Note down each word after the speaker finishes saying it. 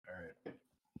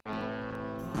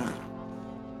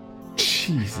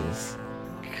Jesus.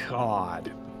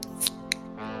 God.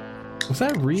 Was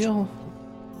that real?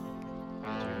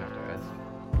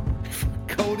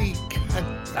 Cody,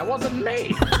 God. That wasn't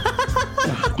me.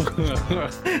 I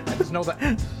just know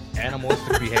that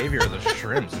animalistic behavior of the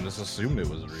shrimps and just assumed it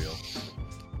was real.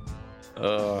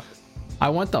 I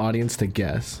want the audience to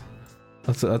guess.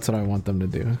 That's what I want them to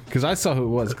do. Because I saw who it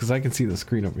was, because I can see the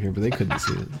screen over here, but they couldn't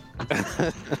see it.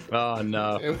 Oh,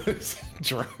 no. It was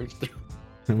drive-through.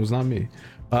 It was not me.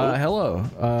 Hello.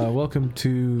 Welcome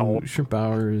to Shrimp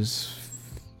Hours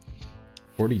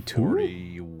 42?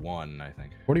 41, I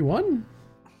think. 41?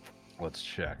 Let's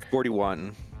check.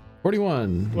 41.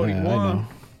 41. Yeah, I know.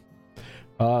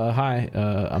 Hi,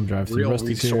 I'm Drive Through. Real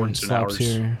Rusty's here. resorts and Slap's hours.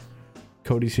 here.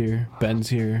 Cody's here. Ben's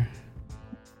here.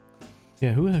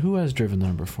 Yeah, who has driven the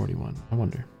number 41? I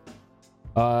wonder.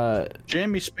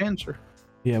 Jamie Spencer.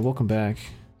 Yeah, welcome back.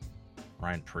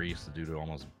 Ryan Priest, the dude who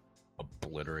almost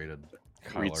obliterated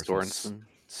Kyle Reed Larson's Sorensen.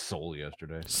 soul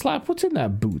yesterday. Slap, what's in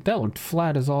that boot? That looked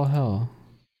flat as all hell.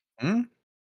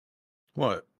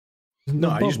 What? No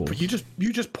No, bubbles. you just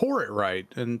pour it right,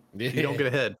 and you don't get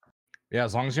ahead. Yeah,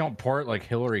 as long as you don't pour it like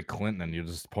Hillary Clinton, and you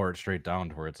just pour it straight down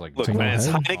to where it's like. Look, Go man, it's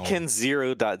ahead. Heineken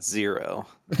 0.0.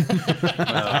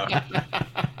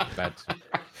 That's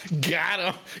Got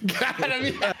him.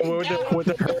 With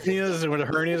the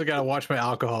hernias, I gotta watch my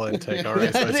alcohol intake. All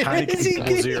right, so it's Heineken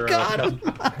He 0. got him.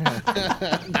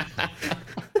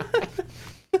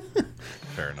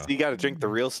 fair enough. You got to drink the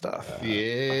real stuff.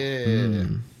 Yeah.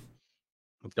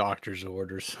 Doctor's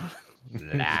orders.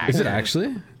 Is it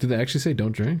actually? Did they actually say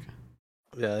don't drink?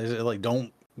 Yeah, is it like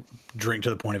don't drink to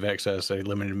the point of excess? They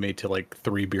limited me to like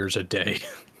 3 beers a day.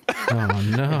 Oh I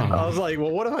no. was like,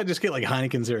 well, what if I just get like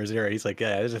Heineken 0.0? He's like,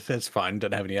 yeah, it's fine.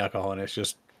 Doesn't have any alcohol in it. It's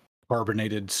just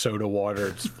carbonated soda water.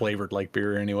 It's flavored like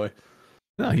beer anyway.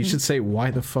 No, he should say, why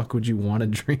the fuck would you want to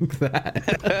drink that?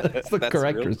 That's the That's a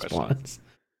correct real response.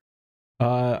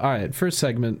 All right, first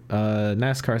segment.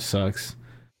 NASCAR sucks.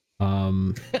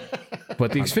 But the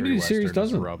Country Xfinity Series Western is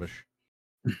doesn't. Rubbish.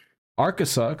 ARCA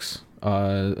sucks.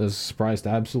 A surprise to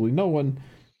absolutely no one.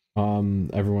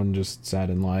 Everyone just sat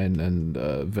in line, and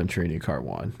Venturini car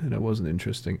won, and it wasn't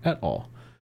interesting at all.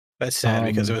 That's sad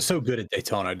because it was so good at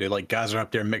Daytona, dude. Like guys are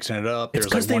up there mixing it up. It's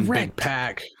There's 'cause like they one wrecked. big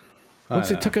pack. Once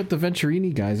they took out the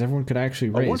Venturini guys, everyone could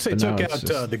actually race. Once they but took now out it's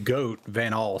just- the goat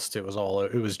Van Alst, it was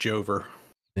Jover.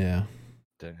 yeah,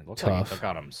 It looked like Tough. he took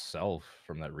out himself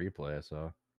from that replay I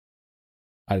saw.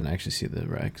 I didn't actually see the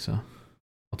wreck, so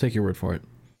I'll take your word for it.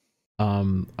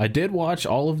 I did watch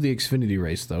all of the Xfinity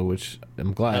race though, which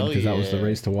I'm glad Hell because that was the yeah.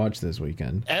 race to watch this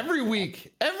weekend. Every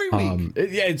week. Yeah,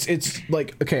 it's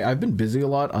like, okay, I've been busy a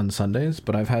lot on Sundays,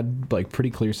 but I've had like pretty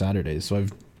clear Saturdays, so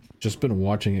I've just been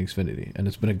watching Xfinity, and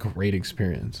it's been a great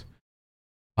experience.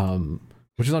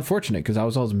 Which is unfortunate because I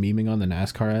was always memeing on the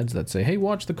NASCAR ads that say, "Hey,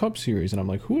 watch the Cup Series," and I'm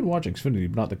like, who would watch Xfinity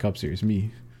but not the Cup Series?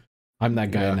 Me. I'm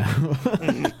that guy now.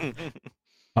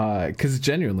 Because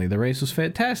genuinely, the race was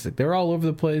fantastic. They were all over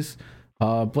the place.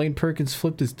 Blaine Perkins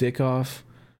flipped his dick off.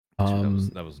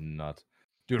 Dude, that was nuts.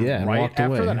 Dude, Yeah, and right walked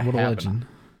after away. that What a happened, legend.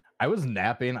 I was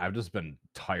napping. I've just been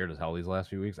tired as hell these last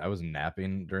few weeks. I was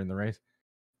napping during the race,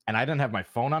 and I didn't have my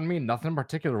phone on me. Nothing in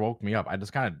particular woke me up. I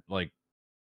just kind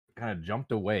of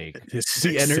jumped awake.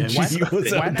 The energy was out Went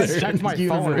there and checked in my the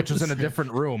phone, which was in a universe.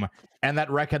 different room, and that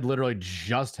wreck had literally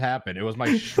just happened. It was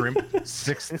my shrimp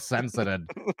sixth sense that had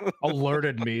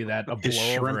alerted me that a His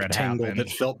blowover shrimp had tangle happened.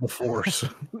 that felt the force.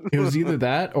 It was either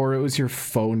that or it was your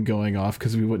phone going off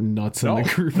because we went nuts in the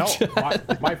group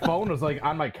chat. My phone was like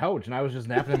on my couch, and I was just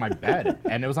napping in my bed,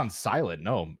 and it was on silent.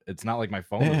 No, it's not like my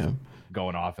phone was Damn.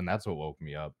 going off, and that's what woke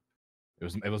me up.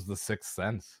 It was the sixth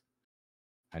sense.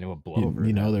 I knew a blowover.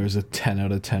 You know, there was a 10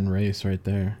 out of 10 race right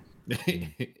there.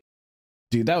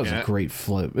 Dude, that was a Yeah. great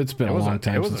flip. It's been It a was long a-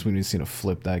 time it was since a- we've seen a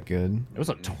flip that good. It was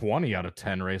a 20 out of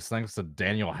 10 race thanks to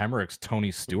Daniel Hemmerich's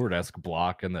Tony Stewart-esque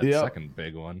block and that Yep. second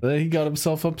big one. Then he got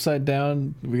himself upside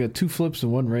down. We got 2 flips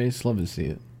in one race. Love to see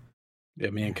it. Yeah,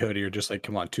 me and Cody are just like,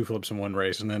 come on, 2 flips in one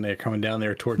race, and then they're coming down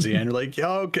there towards the end. We're like,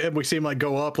 oh, okay. And we see him like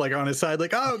go up, like on his side,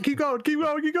 like, oh, keep going, keep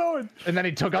going, keep going. And then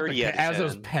he took out 30 out of as it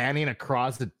was 10. panning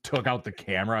across, it took out the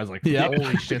camera. I was like, Yep.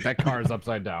 holy shit, that car is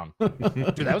upside down.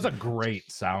 Dude, that was a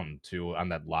great sound too on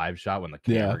that live shot when the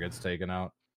camera Yeah. gets taken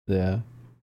out. Yeah. That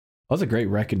was a great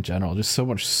wreck in general. Just so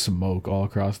much smoke all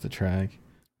across the track.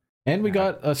 And we Yeah.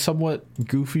 got a somewhat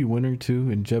goofy winner too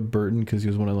in Jeb Burton because he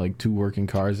was one of like 2 working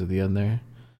cars at the end there.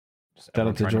 Just Shout out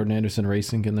everyone to trying Jordan Anderson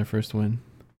Racing getting their first win.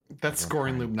 That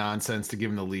scoring loop nonsense to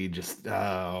give him the lead. Just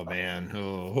oh man.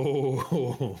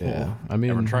 Oh. Yeah. I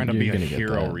mean, Everyone trying to you're be a gonna get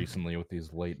hero that. recently with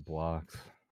these late blocks.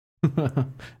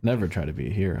 Never try to be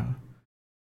a hero.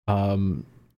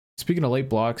 Speaking of late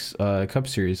blocks, Cup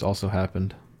Series also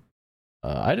happened.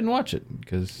 I didn't watch it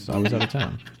because I was out of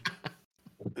town.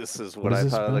 This is What what is I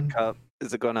this thought of the one? cup.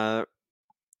 Is it gonna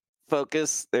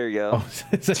focus? There you go. Oh,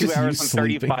 is that 2 just hours you and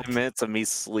sleeping? 35 minutes of me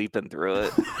sleeping through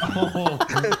it. Oh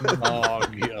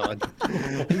god.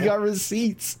 He got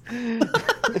receipts.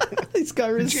 He's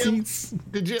got receipts.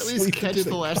 Did you at least Sleeping catch through the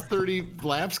the last 30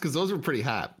 laps? Because those were pretty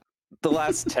hot. The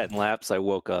last 10 laps, I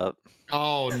woke up.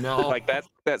 Oh no! Like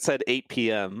that said 8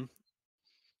 p.m.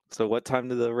 So what time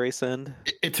did the race end?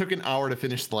 It took an hour to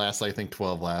finish the last, I think,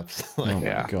 12 laps. Oh Like, my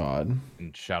Yeah. god.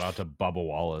 And shout out to Bubba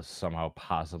Wallace somehow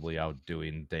possibly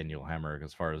outdoing Daniel Hemrick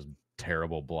as far as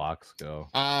terrible blocks go.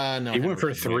 no, He went for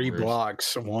Hamilton 3 waivers.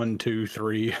 blocks. 1, 2,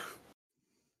 3.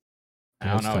 I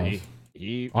don't That's know. tough.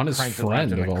 He On his cranked it left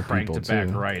friend and of then all cranked people, it back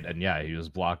too. right, and yeah, he was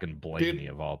blocking Blaney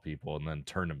of all people, and then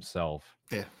turned himself.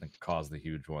 Yeah. And caused the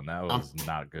huge one. That was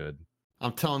not good.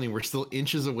 I'm telling you, we're still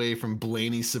inches away from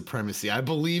Blaney's supremacy. I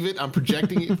believe it. I'm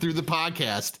projecting it through the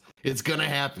podcast. It's gonna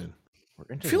happen. We're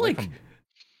I inches feel away like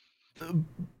from-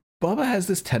 Bubba has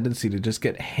this tendency to just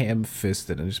get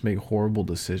ham-fisted and just make horrible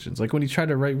decisions. Like when he tried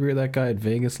to right rear that guy at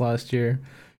Vegas last year.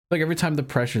 Like every time the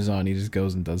pressure's on, he just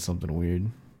goes and does something weird.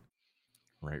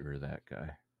 right rear that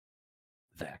guy.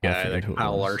 That I Guy, forget the who it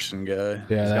Kyle was. Larson guy. Yeah, He's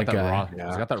that got guy.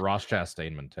 He's got that Ross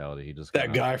Chastain mentality. He just That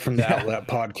kinda- guy from the Yeah. Outlet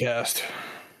podcast.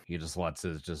 He just lets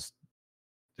his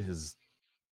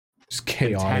Just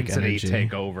chaotic intensity energy.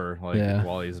 take over, like Yeah.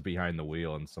 while he's behind the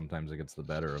wheel, and sometimes it gets the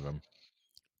better of him.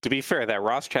 To be fair, that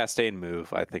Ross Chastain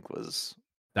move, I think was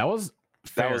That was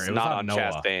fair. that was It not on Noah.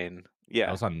 Chastain. Yeah,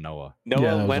 That was on Noah. Noah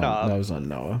Yeah, that went was on, up. That was on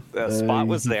Noah. The spot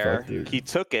was he there. fucked it. He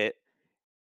took it,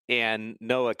 and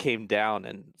Noah came down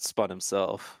and spun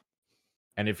himself.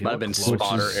 And if you Might look have been close,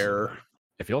 spotter is- error.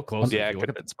 if you look close, Yeah, if it you could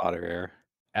look have been spotter error.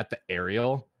 at the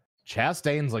aerial,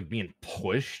 Chastain's like being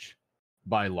pushed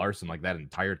by Larson like that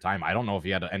entire time. I don't know if he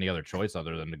had any other choice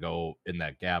other than to go in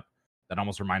that gap. That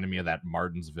almost reminded me of that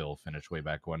Martinsville finish way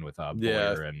back when with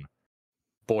Yeah. Boyer, and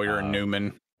Boyer and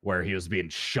Newman. where he was being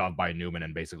shoved by Newman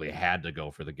and basically had to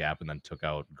go for the gap and then took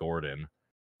out Gordon.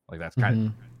 Like that's kind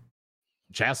of Mhm.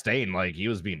 Chastain. Like he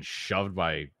was being shoved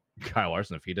by Kyle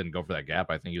Larson. If he didn't go for that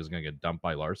gap, I think he was going to get dumped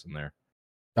by Larson there.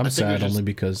 I'm I think it was sad just- only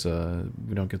because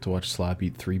we don't get to watch Slap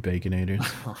eat 3 Baconators.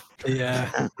 Yeah,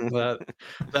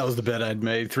 that was the bet I'd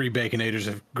made. 3 Baconators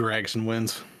if Gregson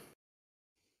wins,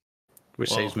 which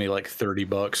Well- saves me like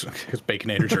 $30 because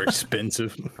Baconators are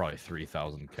expensive. Probably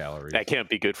 3,000 calories. That can't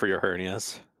be good for your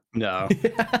hernias. No,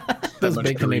 Those much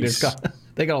Baconators grease.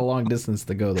 they got a long distance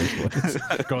to go. Those ones.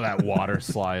 Go that water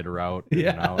slide route. in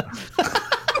and Yeah. out.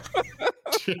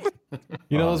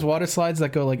 You know those water slides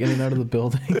that go like in and out of the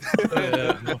building?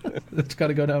 It's got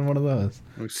to go down one of those.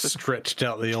 we stretched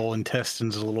out the old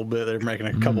intestines a little bit. They're making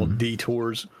a couple of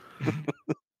detours.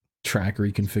 Track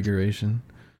reconfiguration.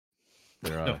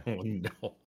 They're, Oh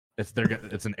no.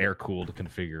 it's an air cooled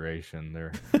configuration.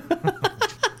 They're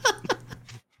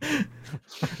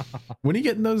When are you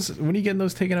getting those? When are you getting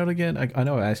those taken out again? I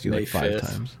know I asked you like May 5 5th.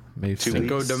 times. May 2 6th. weeks.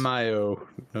 Cinco de Mayo.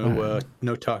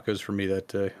 No tacos for me that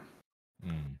day.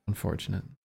 Unfortunate.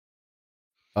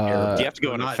 Do you have to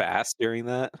go on a not- fast during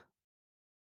that?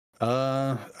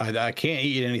 I can't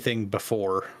eat anything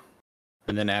before,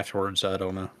 and then afterwards I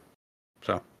don't know.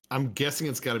 So I'm guessing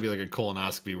it's got to be like a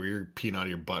colonoscopy where you're peeing out of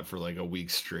your butt for like a week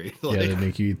straight. Yeah, Like, they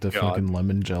make you eat the God. fucking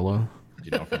lemon jello. you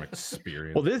know from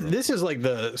experience. well, this is like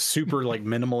the super like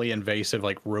minimally invasive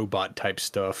like robot type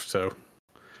stuff. So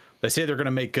they say they're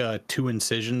gonna make 2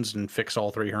 incisions and fix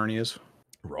all 3 hernias.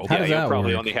 How Robot, Yeah, does you'll that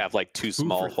probably work? only have like 2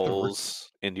 small for thought.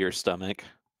 holes into your stomach.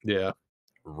 Yeah,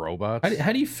 robots.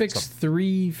 How do you fix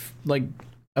 3 like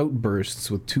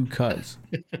outbursts with 2 cuts?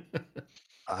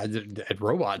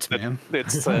 robots, man.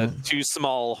 It's 2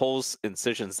 small holes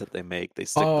incisions that they make. They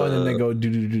stick Oh, the, and then they go do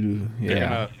do do do.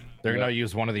 Yeah. They're gonna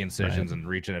use one of the incisions and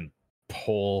reach in and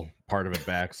pull part of it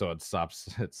back so it stops.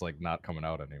 It's like not coming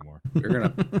out anymore.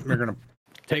 They're gonna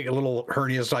take a little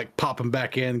hernias, like pop them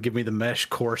back in, give me the mesh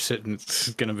corset, and it's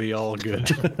gonna be all good.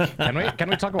 Can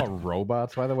we talk about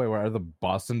robots, by the way? Where are the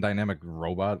Boston Dynamic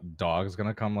robot dogs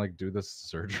gonna come like do this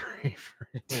surgery for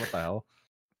you? What the hell?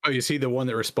 Oh, you see the one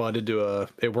that responded to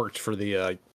it worked for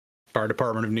the fire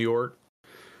department of New York,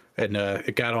 and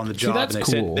it got on the job, that's and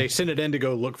cool. they sent it in to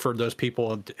go look for those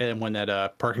people, and when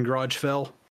that parking garage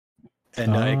fell,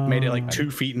 and it made it like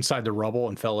 2 feet inside the rubble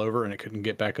and fell over, and it couldn't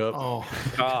get back up. oh,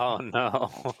 Oh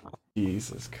no.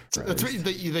 Jesus Christ. that's what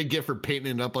they get for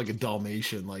painting it up like a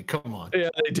Dalmatian. Like, come on. Yeah,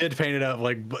 they did paint it up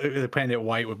like they painted it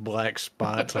white with black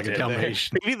spots, like a Did they?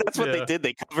 Dalmatian. Maybe that's what Yeah. they did.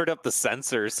 They covered up the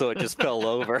sensors so it just fell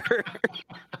over.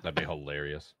 That'd be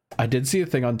hilarious. I did see a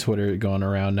thing on Twitter going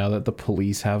around now that the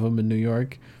police have them in New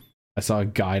York. I saw a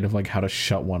guide of like how to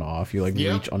shut one off. You like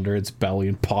reach under its belly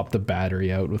and pop the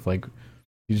battery out with like,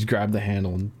 you just grab the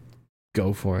handle and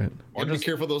go for it. Or just be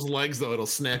careful of those legs though; it'll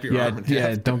snap your arm in half.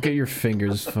 Yeah, don't get your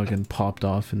fingers fucking popped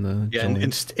off in the. Yeah, and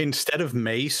instead of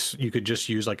mace, you could just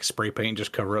use like spray paint,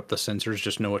 just cover up the sensors,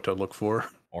 just know what to look for.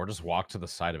 Or just walk to the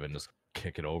side of it and just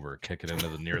kick it into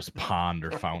the nearest pond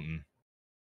or fountain.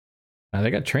 They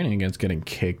got training against getting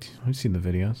kicked. I've seen the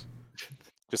videos.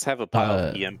 Just have a pile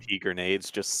of EMP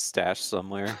grenades just stashed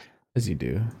somewhere. As you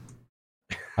do.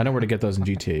 I know where to get those in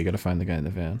GTA. You got to find the guy in the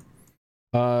van.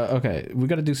 Okay, we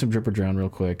got to do some Drip or Drown real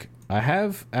quick. I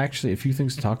have actually a few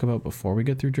things to talk about before we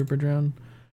get through Drip or Drown.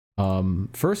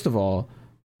 First of all,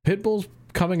 Pitbull's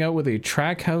coming out with a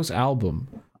Track House album.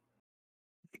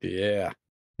 Yeah.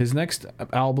 His next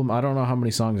album, I don't know how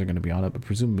many songs are going to be on it, but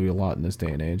presumably a lot in this day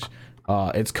and age.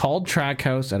 It's called Track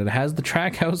House, and it has the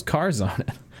Track House cars on it.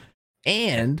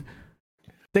 And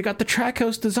they got the Track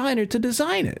House designer to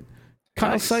design it.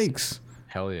 Kyle Sykes.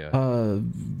 Hell yeah.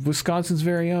 Wisconsin's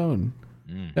very own.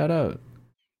 Shout out.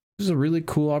 This is a really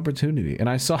cool opportunity. And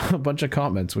I saw a bunch of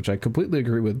comments, which I completely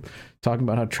agree with, talking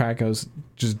about how Trackhouse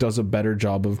just does a better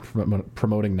job of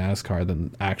promoting NASCAR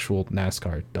than actual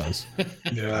NASCAR does.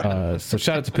 Yeah. So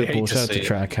shout out to Pitbull, shout out to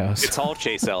Trackhouse. It's all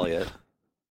Chase Elliott.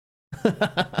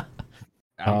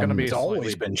 It's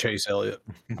always been Chase Elliott.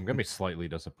 I'm gonna be slightly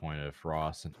disappointed if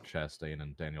Ross and Chastain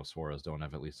and Daniel Suarez don't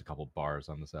have at least a couple bars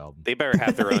on this album. They better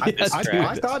have their own diss I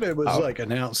track. thought it was like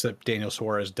announced that Daniel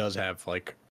Suarez does have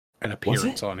like an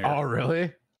appearance on here. Oh,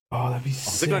 really? Oh, that'd be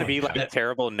Is it going to be like a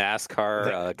terrible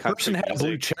NASCAR person had a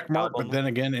blue check mark, album? but then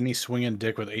again, any swinging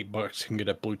dick with $8 can get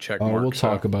a blue check Oh, mark. we'll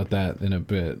talk about that in a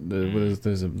bit.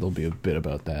 There'll be a bit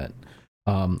about that.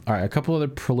 All right, a couple other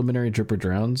preliminary Drip or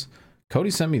Drowns. Cody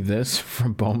sent me this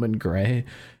from Bowman Gray.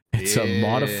 It's a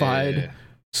modified,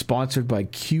 sponsored by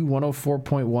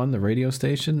Q104.1, the radio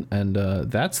station, and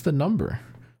that's the number.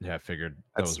 Yeah, I figured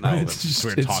That's those nice.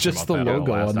 It's just the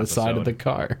logo on the side of the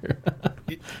car.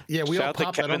 Yeah, we all Shout out to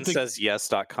popped. I Kevin don't think says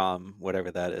yes.com, whatever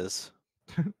that is.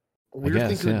 weird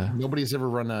guess, thing that yeah. nobody's ever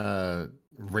run a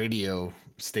radio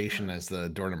station as the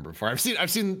door number before. I've seen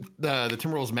the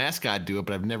Timberwolves mascot do it,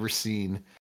 but I've never seen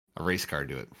a race car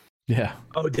do it. Yeah.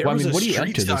 Oh, there Well, I was mean, a what do you street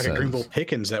enter stock this at as? Greenville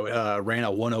Pickens that ran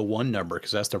a 101 number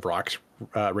because that's the Rock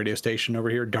radio station over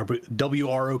here.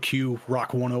 WROQ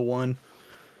Rock 101.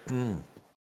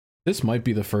 This might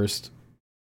be the first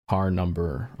car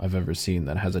number I've ever seen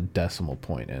that has a decimal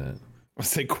point in it. I'll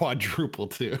say quadruple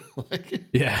too. Like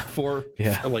Yeah. 4.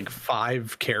 Yeah. Like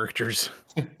 5 characters.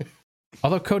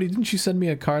 Although, Cody, didn't you send me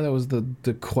a car that was the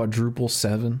quadruple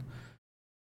 7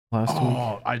 last week?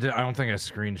 Oh, I don't think I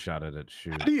screenshotted it.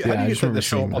 Shoot. How do you I get just that remember to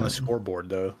show up seeing on the that. scoreboard,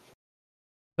 though?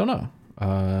 Don't know.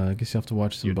 I guess you have to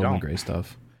watch some You Bowman don't. Gray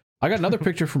stuff. I got another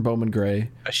picture from Bowman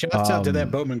Gray. Shouts out to that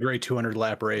Bowman Gray 200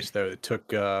 lap race, though. It took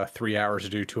 3 hours to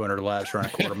do 200 laps around a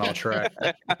quarter-mile track.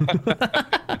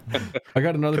 I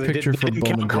got another picture from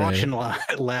Bowman Gray. Caution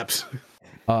laps.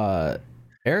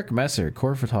 Eric Messer,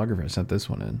 core photographer, sent this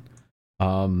one in.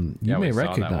 You Yeah, may we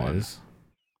saw that one. recognize.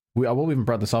 We even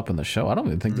brought this up in the show. I don't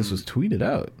even think this was tweeted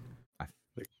out.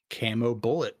 The camo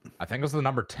bullet. I think it was the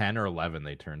number 10 or 11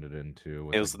 they turned it into.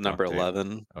 with It was the the number duct tape.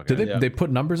 11. Okay. Did they put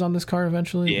numbers on this car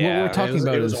eventually? What Yeah, we're talking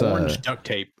about it was is orange duct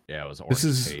tape. Yeah, it was orange this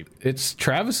is tape. it's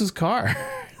Travis's car.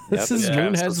 This Yep, is it's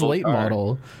Travis's Moonhead's old late car.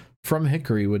 model from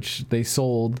Hickory, which they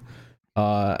sold.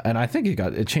 And I think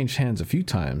it changed hands a few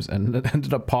times, and it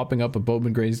ended up popping up at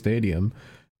Bowman Gray Stadium.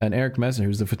 And Eric Messer,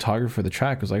 who's the photographer for the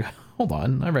track, was like, "Hold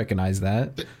on, I recognize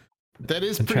that." That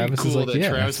is And pretty Travis is cool like, that "Yeah,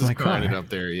 Travis that's my is car ended car." up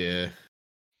there. Yeah.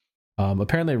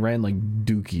 Apparently, it ran like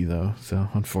Dookie though, so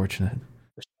unfortunate.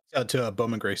 Out to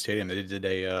Bowman Gray Stadium, they did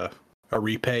a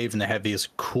repave, and they have these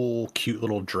cool, cute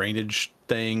little drainage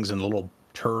things and little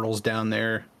turtles down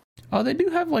there. Oh, they do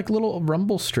have like little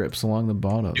rumble strips along the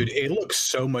bottom. Dude, it looks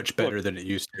so much better than it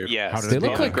used to. Yeah, How did They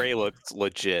look Bowman like- Gray looks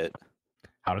legit.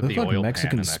 How did They the look like oil Mexican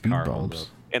pan in that speed car hold bumps. up?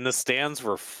 And the stands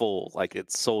were full. Like,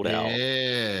 it's sold out.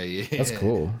 Yeah. That's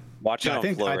cool. Watching I on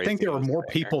think Flow there Racing were was more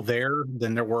there. people there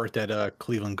than there were at that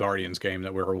Cleveland Guardians game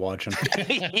that we were watching.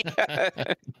 Yeah.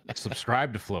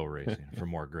 Subscribe to Flow Racing for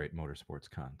more great motorsports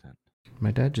content.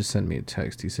 My dad just sent me a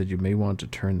text. He said you may want to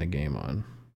turn the game on.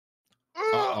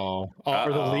 Uh-oh.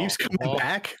 Are the Uh-oh. Leafs coming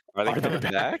back? Are they Are they coming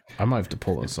back? back? I might have to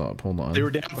pull this up. Hold on. They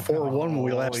were down 4-1 when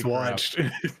we last Holy crap. watched.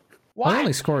 Well,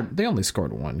 they only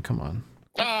scored one. Come on.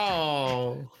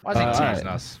 Oh. Why is he all teasing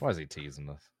right. us? Why is he teasing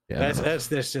us? Yeah, I don't know.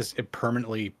 That's just a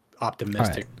permanently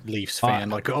optimistic Leafs fan.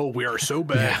 Like, oh, we are so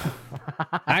bad.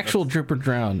 Actual Drip or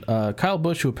Drown. Kyle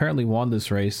Busch, who apparently won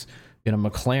this race in a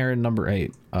McLaren number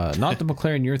 8. Not the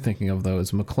McLaren you're thinking of, though.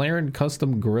 It's McLaren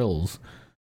Custom Grills.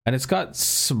 and it's got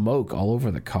smoke all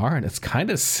over the car, and it's kind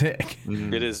of sick.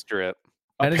 It is drip.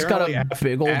 And it's got a Apparently,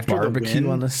 big old after the barbecue win-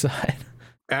 on the side.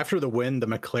 After the win, the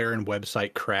McLaren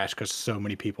website crashed because so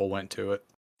many people went to it.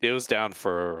 It was down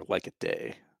for like a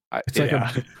day.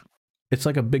 It's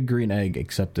like a big green egg,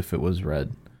 except if it was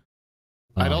red.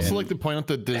 I'd also and like to point out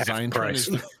the design trend is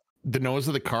price. the nose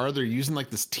of the car. They're using like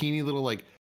this teeny little like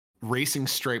racing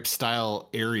stripe style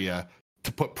area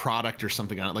to put product or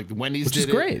something on it. Like Wendy's which did is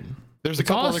it. great. There's a It's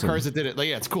couple awesome. other cars that did it. Like,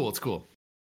 yeah, it's cool. It's cool.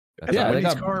 That's Yeah, how they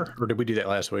Wendy's got- car, or did we do that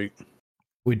last week?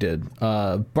 We did.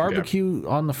 Barbecue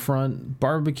on the front,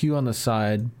 barbecue on the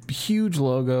side, huge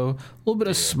logo, a little bit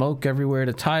of smoke everywhere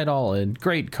to tie it all in.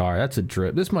 Great car. That's a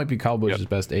drip. This might be Kyle Busch's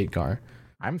best 8 car.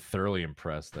 I'm thoroughly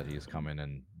impressed that he's come in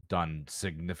and done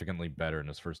significantly better in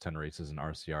his first 10 races in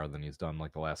RCR than he's done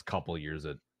like the last couple of years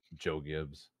at Joe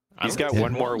Gibbs. He's got think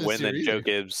one he's more won win this than year Joe either.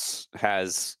 Gibbs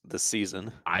has this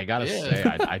season. I gotta Yeah. say,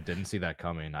 I didn't see that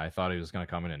coming. I thought he was gonna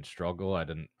come in and struggle.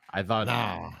 I thought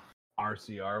Nah.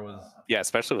 RCR was Yeah,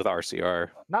 especially with RCR.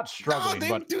 not struggling, they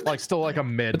but do that. like still like a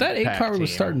mid. But that 8 car was team.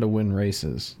 starting to win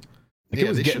races. Like Yeah, it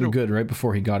was they getting should've- good right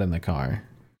before he got in the car.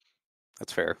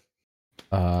 That's fair.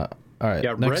 All right.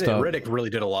 Yeah, next up. Riddick really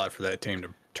did a lot for that team to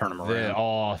turn them around.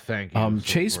 Oh, thank you. So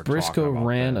Chase we're talking Briscoe about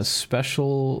ran a this.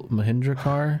 special Mahindra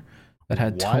car that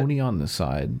had What? Tony on the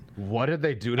side. What did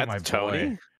they do to my That's Tony?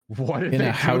 boy? What did In they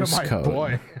a do house to my coat.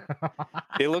 boy?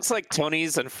 It looks like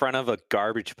Tony's in front of a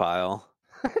garbage pile.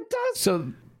 It does.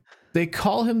 So they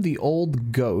call him the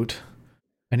old goat,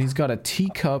 and he's got a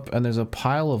teacup, and there's a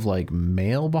pile of like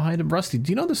mail behind him. Rusty,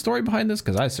 do you know the story behind this?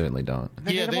 Because I certainly don't.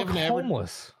 Yeah, made they him have look an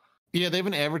homeless. Yeah, they have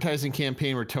an advertising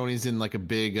campaign where Tony's in like a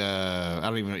big I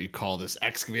don't even know what you call this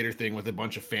excavator thing with a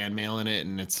bunch of fan mail in it,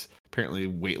 and it's apparently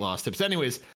weight loss tips.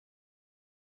 Anyways,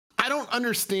 I don't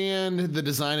understand the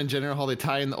design in general, how they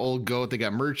tie in the old goat. They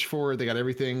got merch for it, they got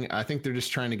everything. I think they're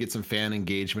just trying to get some fan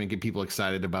engagement, get people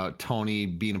excited about Tony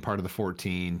being a part of the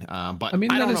 14. But I mean,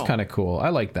 that don't is know. kind of cool. I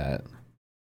like that.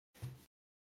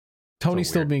 Tony's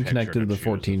still weird being picture connected to to the choose.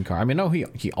 14 car. I mean, no, he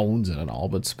owns it and all,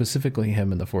 but specifically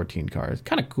him and the 14 car. It's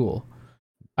kind of cool.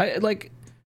 I like,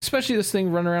 especially this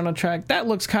thing running around on track. That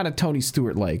looks kind of Tony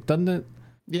Stewart like, doesn't it?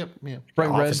 Yep, yeah. Bright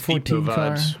red Office Depot 14 car.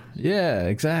 vibes. Yeah,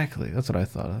 exactly. That's what I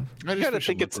thought of. I You just gotta wish it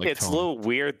think looked it's like it's a Tony. little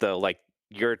weird though. Like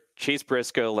you're Chase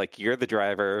Briscoe, like you're the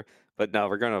driver, but no,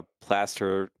 we're gonna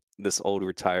plaster this old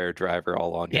retired driver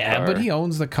all on your Yeah, car. but he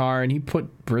owns the car and he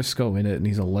put Briscoe in it and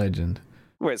he's a legend.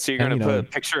 Wait, so you're and, gonna you put know-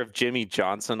 a picture of Jimmy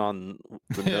Johnson on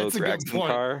the no That's a good Gregson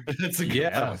point. car? That's a good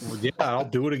Yeah, point. yeah, I'll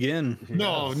do it again.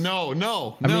 No, no,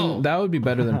 no, I no. mean, that would be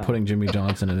better than putting Jimmy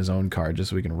Johnson in his own car just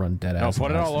so we can run dead No, ass.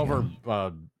 put it laps all over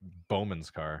again.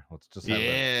 Bowman's car. Let's just have Yeah.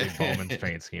 a big Bowman's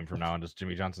paint scheme from now on. Just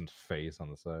Jimmy Johnson's face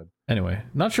on the side. Anyway,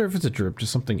 not sure if it's a drip,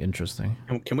 just something interesting.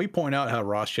 Can we point out how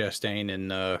Ross Chastain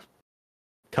and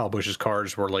Kyle Busch's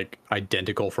cars were like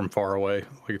identical from far away?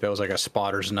 Like that was like a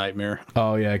spotter's nightmare.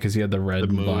 Oh yeah, because he had the red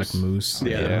and black moose.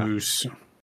 Yeah, Yeah. the moose.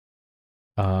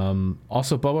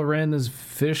 Also, Bubba ran this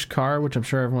fish car, which I'm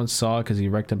sure everyone saw because he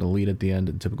wrecked at the lead at the end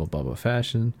in typical Bubba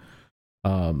fashion.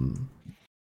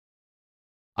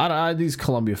 These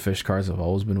Columbia fish cars have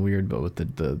always been weird, but with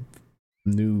the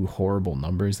new horrible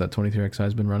numbers that 23XI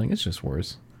has been running, it's just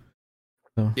worse.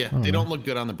 So, Yeah, I they know. don't look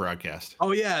good on the broadcast.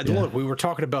 Oh yeah, Yeah. look, we were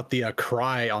talking about the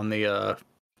cry on the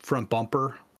front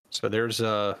bumper. So there's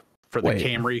for the Wait.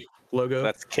 Camry logo.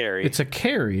 That's Carrie. It's a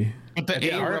carry. But the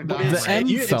Yeah, A rubbed but off. the it's- M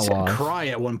it fell said off. cry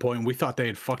at one point. We thought they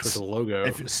had fucked with the logo.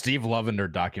 If Steve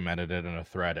Lovender documented it in a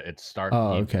thread, it started.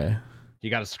 Oh, okay. He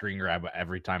got a screen grab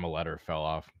every time a letter fell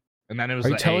off, and then it was Are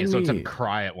you the A, telling so it me- said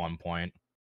cry at one point.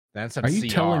 Then it said Are you CR.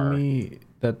 telling me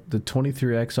that the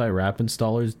 23XI wrap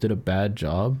installers did a bad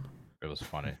job? It was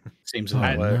funny. Seems Oh,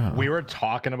 that way. no. We were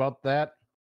talking about that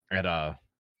at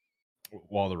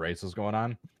while the race was going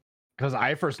on, because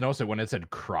I first noticed it when it said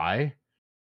cry,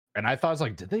 and I thought I was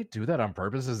like, did they do that on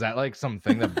purpose? Is that like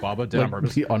something that Bubba did on Like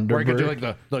purpose? the Where he could do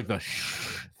Underberg? like the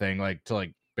shh thing, like to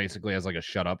like basically as like a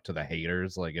shut up to the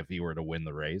haters, like if he were to win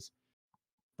the race.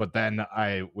 But then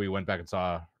we went back and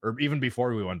saw, or even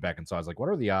before we went back and saw, I was like, what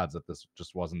are the odds that this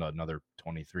just wasn't another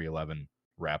 2311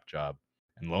 wrap job?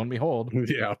 And lo and behold,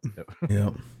 Yeah.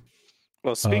 Yep.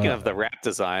 Well, speaking Uh, of the wrap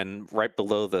design, right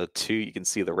below the 2, you can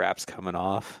see the wraps coming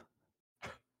off.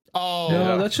 Oh,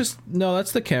 No,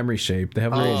 that's the Camry shape. They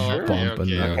have a little oh, bump in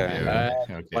there.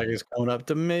 okay. Like it's coming up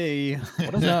to me.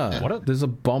 what is Yeah, what, there's a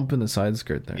bump in the side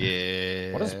skirt there.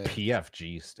 Yeah. what does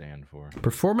PFG stand for?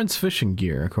 Performance fishing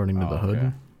gear, according to Oh, the hood.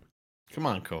 okay. Come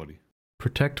on, Cody.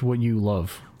 Protect what you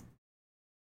love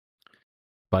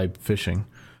by fishing.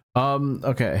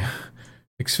 Okay.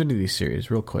 Xfinity series,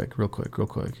 real quick.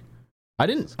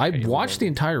 I watched the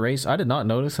entire race. I did not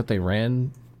notice that they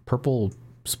ran purple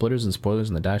splitters and spoilers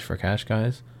in the Dash for Cash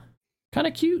guys. Kind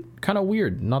of cute, kind of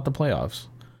weird. Not the playoffs.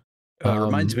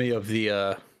 Reminds me of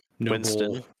the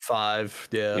Winston. Noble 5.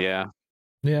 Yeah.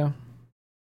 Yeah.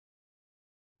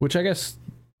 Which I guess,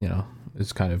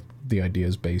 is kind of the idea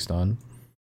is based on.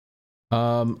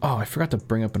 I forgot to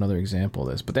bring up another example of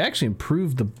this, but they actually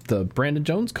improved the Brandon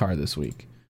Jones car this week.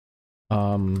 They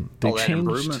changed.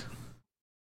 Improvement.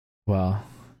 Well,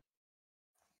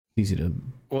 easy to.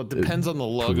 Well, it depends on the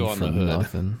logo on the hood.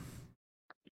 Nothing.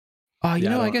 I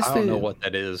guess I don't know what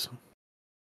that is.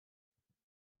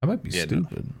 I might be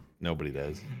stupid. Nobody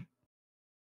does.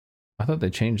 I thought they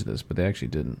changed this, but they actually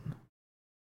didn't.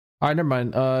 All right, never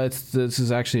mind. This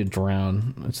is actually a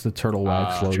drown. It's the Turtle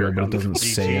Wax logo, but it doesn't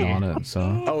say it on it.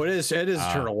 So. Oh, it is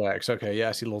Turtle Wax. Okay, yeah,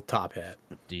 I see a little top hat.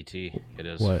 DT. It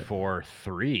is What?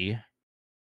 4-3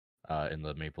 in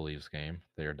the Maple Leafs game.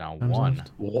 They are down Time's 1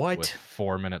 left. What? with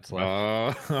 4 minutes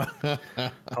left.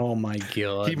 Oh my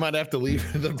god. He might have to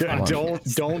leave the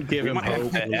Don't give him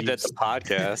hope. Edit the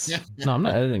podcast. No, I'm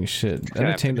not editing shit. Gonna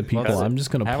have Entertain to- the people. I'm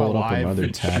just gonna Have pull a it up on live my other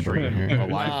tab right stream, here. a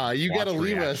live you gotta watch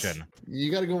leave us. reaction.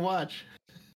 You gotta go watch.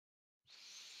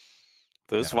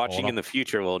 Those Yeah, watching hold in the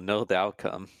future will know the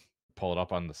outcome. Pull it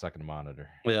up on the second monitor.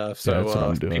 Yeah, that's so what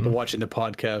I'm doing. people watching the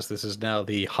podcast, this is now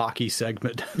the hockey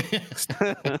segment.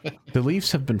 The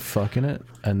Leafs have been fucking it,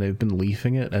 and they've been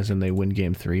leafing it, as in they win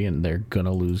game 3, and they're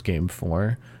gonna lose game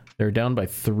 4. They're down by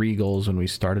 3 goals when we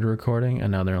started recording,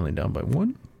 and now they're only down by 1.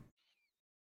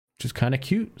 Which is kind of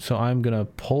cute, so I'm gonna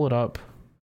pull it up.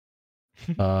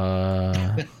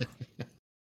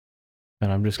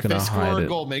 And I'm just gonna hide it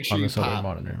goal, make sure on you this other pop.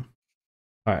 monitor.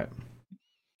 Alright.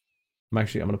 I'm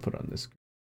gonna put it on this.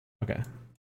 Okay.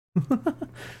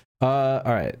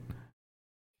 Alright.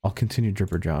 I'll continue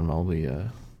Dripper John while we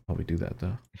do that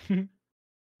though.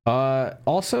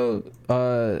 Also,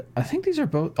 I think these are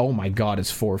both. Oh my god,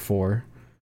 it's 4-4.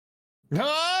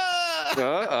 Ah!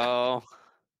 Uh-oh.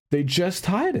 They just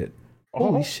tied it.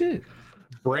 Holy Oh. shit.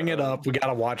 Bring it up. We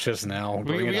gotta watch this now. We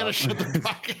Bring it gotta up. shut the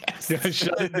podcast. Yeah,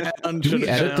 shut it down. Do shut we it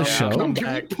edit the down, show? come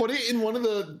Can we back. put it in one of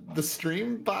the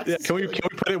stream boxes? Yeah, can we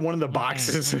put it in one of the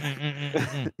boxes? Are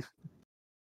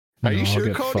you I'll sure,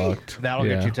 get Cody? fucked. That'll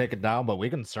Yeah. get you taken down, but we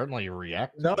can certainly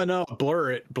react. No,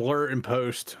 blur it in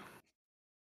post.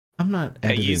 I'm not Hey,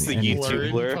 editing use the anything.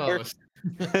 YouTube blur. Post.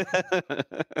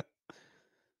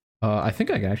 I think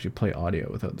I can actually play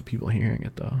audio without the people hearing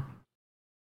it though.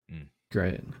 Mm.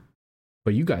 Great.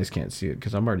 But you guys can't see it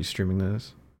because I'm already streaming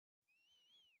this.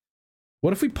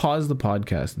 What if we pause the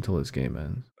podcast until this game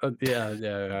ends?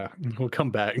 Yeah. We'll come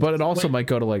back. But it also might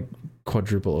go to like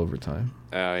quadruple overtime.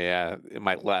 Oh yeah, it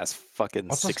might last fucking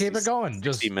Let's 60, just keep it going.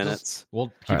 60 minutes. We'll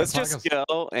keep Alright. Let's the just podcast-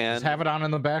 go and just have it on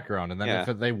in the background, and then Yeah.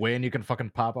 if they win, you can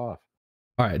fucking pop off.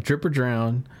 All right, drip or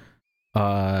drown.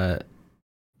 I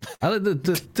like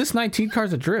this 19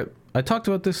 car's a drip. I talked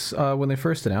about this when they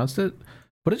first announced it,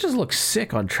 but it just looks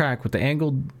sick on track with the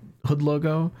angled hood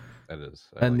logo That is.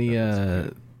 I and like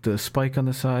that. the spike on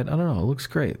the side. I don't know. It looks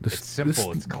great. It's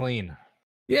simple. It's clean.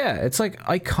 Yeah, it's like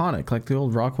iconic, like the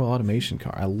old Rockwell automation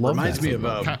car. I love Reminds that me thing.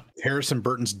 of Harrison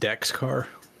Burton's Dex car.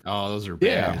 Oh, those are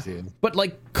Yeah. bad. Dude. But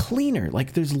like cleaner.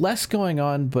 Like there's less going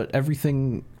on, but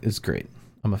everything is great.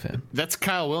 I'm a fan. That's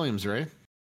Kyle Williams, right?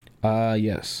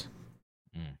 Yes.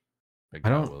 Big I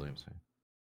Kyle don't- Williams.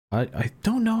 I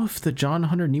don't know if the John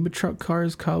Hunter Nema truck car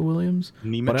is Kyle Williams,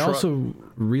 but I also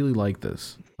really like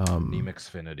this.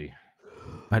 Nemixfinity.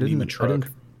 I didn't truck.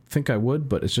 think I would,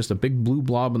 but it's just a big blue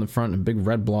blob on the front and a big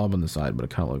red blob on the side, but it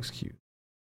kind of looks cute.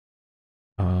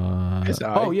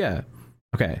 Oh yeah.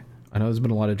 Okay. I know there's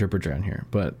been a lot of dripper drown here,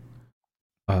 but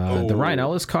the Ryan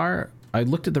Ellis car, I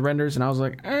looked at the renders and I was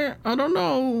like, I don't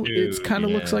know. It kind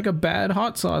of looks like a bad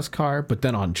hot sauce car, but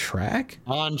then on track,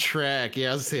 On track.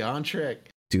 Yeah, I was gonna say on track.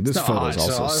 dude, this It's not photo is hot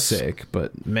also sauce. sick.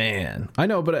 But man, I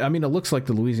know, but I mean, it looks like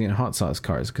the Louisiana hot sauce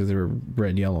cars because they're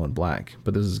red, yellow, and black.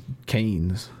 But this is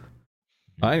Cane's.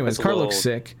 Anyways, That's a car looks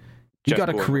little sick. You Jeff got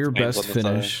a Gordon career Cane's best on the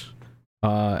side. finish.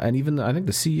 And even I think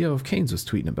the CEO of Cane's was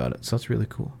tweeting about it, so that's really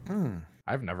cool.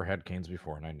 I've never had Canes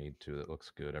before, and I need to. That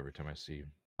looks good every time I see.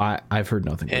 I've heard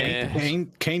nothing but good Eh.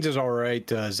 things. Canes is all right.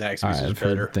 Zaxby's is I've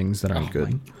better. heard things that aren't Oh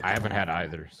good. I haven't had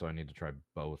either, so I need to try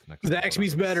both next. time.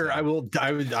 Zaxby's better. I will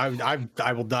die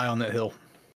on that hill.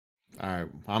 All right,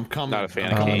 I'm coming. Not a fan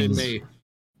I'm of coming in Cane's. May.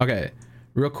 Okay,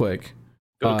 real quick.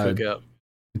 Go cook up.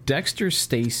 Dexter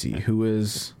Stacy, who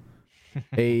is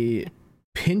a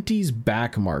Pinty's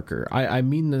back marker. I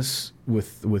mean this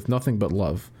with nothing but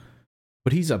love.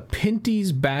 But he's a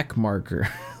Pinty's back marker.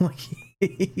 Like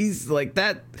he's like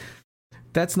that.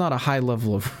 That's not a high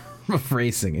level of of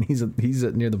racing, and he's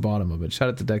near the bottom of it. Shout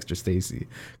out to Dexter Stacy.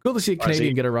 Cool to see a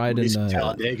Canadian get a ride in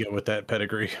Talladega with that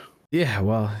pedigree. Yeah,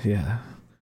 well, yeah.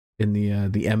 In the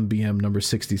MBM number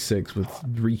 66 with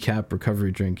recap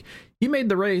recovery drink. He made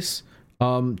the race.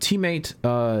 Teammate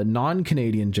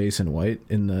non-Canadian Jason White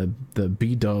in the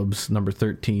B-Dubs number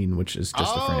 13, which is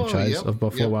just a franchise of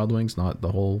Buffalo Wild Wings, not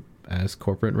the whole ass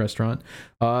corporate restaurant.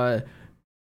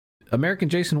 American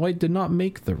Jason White did not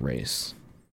make the race.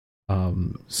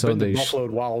 So they Buffalo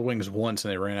Wild Wings once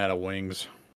and they ran out of wings.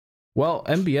 Well,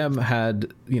 MBM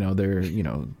had,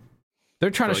 they're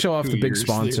trying to show off the big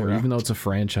sponsor, even though it's a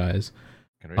franchise.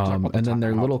 And then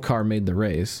their little car made the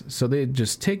race. So they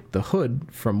just take the hood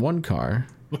from one car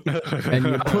and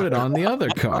you put it on the other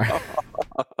car.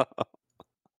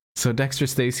 So Dexter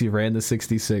Stacy ran the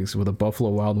 66 with a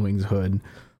Buffalo Wild Wings hood,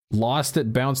 lost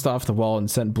it, bounced off the wall,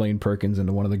 and sent Blaine Perkins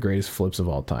into one of the greatest flips of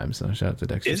all time. So shout out to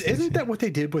Dexter Stacy. Isn't that what they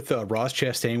did with Ross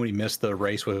Chastain when he missed the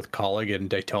race with Colleague in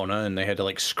Daytona, and they had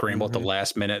to scramble at the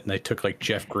last minute, and they took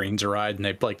Jeff Green's ride, and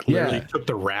they literally took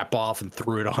the wrap off and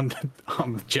threw it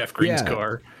on Jeff Green's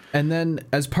car. And then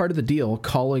as part of the deal,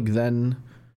 Colleague then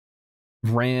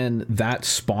ran that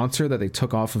sponsor that they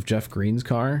took off of Jeff Green's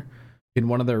car in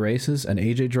one of their races, and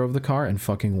AJ drove the car and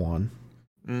fucking won.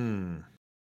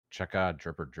 Check out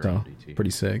Dripper Drip DT.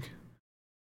 Pretty sick.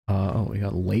 We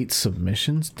got late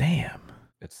submissions. Damn.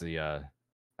 It's the I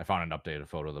found an updated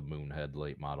photo of the Moonhead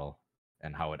late model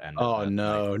and how it ended. Oh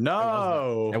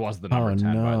no. It was the number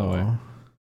 10, by the way.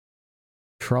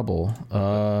 Trouble.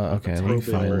 Okay, let me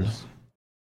find.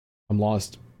 I'm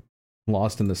lost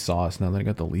in the sauce now that I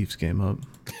got the Leafs game up.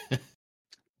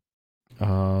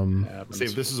 See,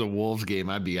 if this is a Wolves game,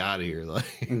 I'd be out of here,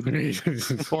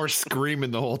 or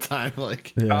screaming the whole time,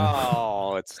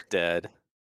 Oh, it's dead.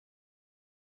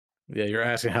 Yeah, you're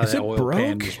asking how that oil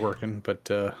pan is working, but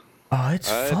it's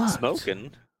fucked.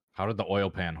 Smoking. How did the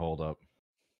oil pan hold up?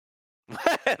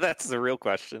 That's the real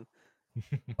question.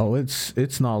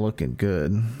 It's not looking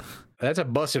good. That's a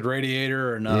busted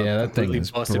radiator or not? Yeah, that thing is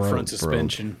busted front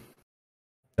suspension.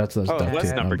 That's those it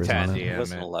was number 10. It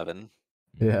was an 11.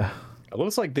 Yeah. It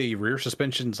looks like the rear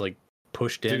suspension's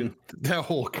pushed in. That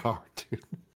whole car, dude.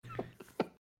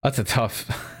 That's a tough.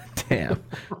 Damn.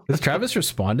 Has Travis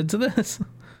responded to this?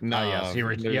 No,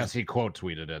 yes, he quote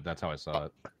tweeted it. That's how I saw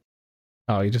it.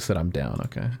 Oh, he just said I'm down.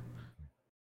 Okay.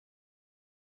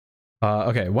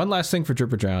 Okay. One last thing for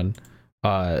Dripper Drown.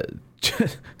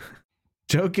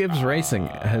 Joe Gibbs Racing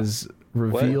has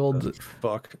revealed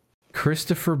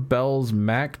Christopher Bell's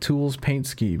Mac Tools paint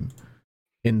scheme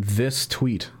in this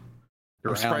tweet.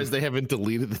 I'm surprised they haven't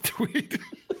deleted the tweet.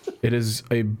 It is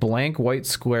a blank white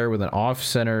square with an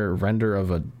off-center render of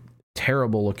a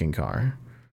terrible looking car.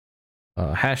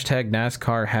 Hashtag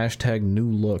NASCAR, hashtag new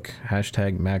look,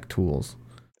 hashtag Mac Tools.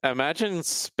 Imagine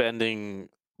spending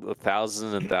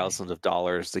thousands and thousands of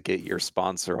dollars to get your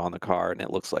sponsor on the car, and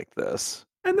it looks like this.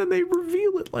 And then they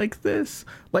reveal it like this.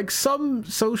 Some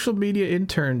social media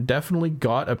intern definitely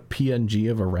got a PNG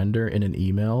of a render in an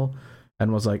email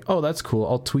and was like, oh, that's cool.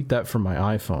 I'll tweet that from my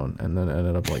iPhone. And then it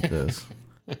ended up like this.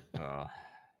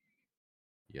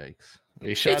 Yikes.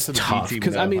 Hey, shout out to the B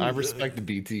team. I respect the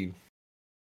B team.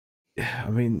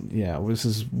 This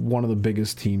is one of the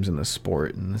biggest teams in the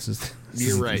sport, and this is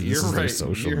their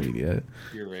social media.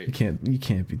 You're right. You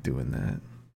can't be doing that.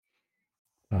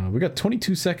 We got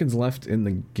 22 seconds left in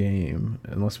the game,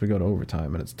 unless we go to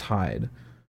overtime, and it's tied.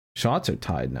 Shots are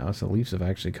tied now, so the Leafs have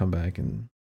actually come back and.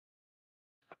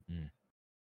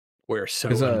 We're so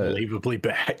unbelievably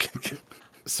back.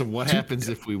 So what happens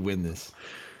if we win this?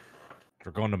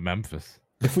 We're going to Memphis.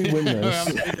 If we win this,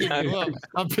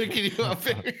 I'm picking you up.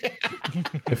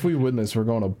 If we win this, we're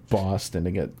going to Boston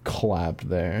to get clapped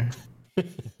there.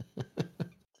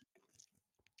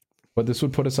 But this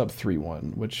would put us up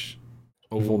 3-1, which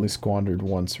we've only squandered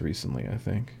once recently, I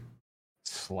think.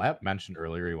 Slap mentioned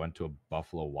earlier he went to a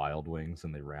Buffalo Wild Wings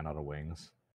and they ran out of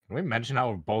wings. Can we mention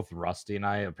how both Rusty and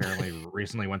I apparently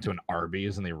recently went to an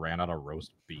Arby's and they ran out of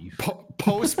roast beef?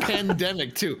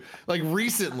 Post-pandemic, too.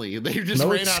 Recently, they just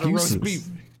ran out of roast beef.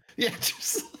 Yeah,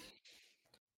 just...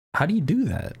 How do you do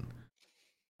that?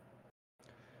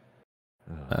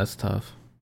 That's tough.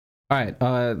 All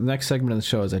right, next segment of the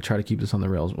show is I try to keep this on the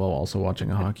rails while also watching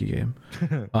a hockey game.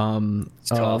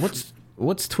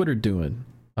 What's Twitter doing?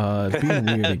 Being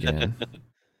weird again.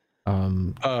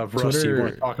 Rusty, you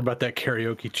want to talk about that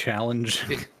karaoke challenge?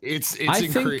 I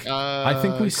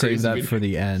think we saved that for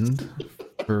the end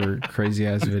for crazy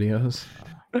ass videos.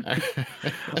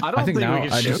 I don't think we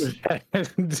can show that.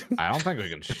 I don't think we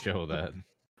can show that.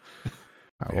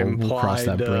 Right, we'll cross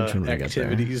that bridge when we get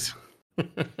there.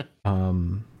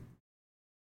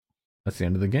 Let's That's the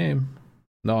end of the game.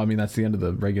 No, I mean that's the end of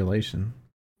the regulation.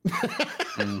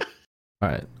 All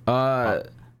right.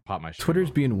 Pop my stream Twitter's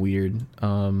up. being weird.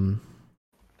 Pop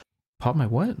my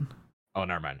what? Oh,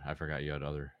 never mind. I forgot you had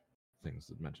other things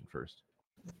to mention first.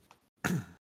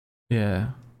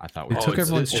 Yeah. I thought They we took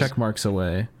everyone's it's- check marks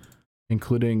away,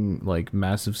 including like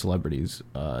massive celebrities.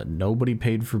 Nobody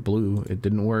paid for Blue. It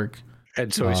didn't work.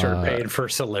 And so we started paying for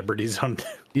celebrities on.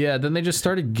 Yeah, then they just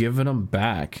started giving them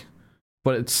back.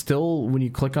 But it's still, when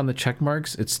you click on the check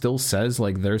marks, it still says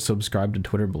like they're subscribed to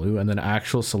Twitter Blue, and then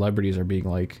actual celebrities are being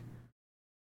like,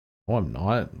 "Oh, I'm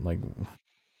not." Like,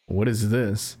 what is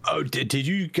this? Oh, did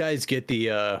you guys get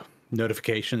the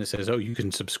notification that says, "Oh, you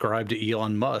can subscribe to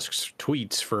Elon Musk's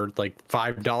tweets for like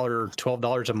 $5 or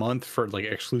 $12 a month for like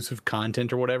exclusive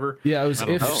content or whatever"? Yeah, it was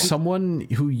if know. someone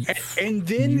who And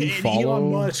then you follow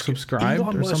Elon Musk subscribed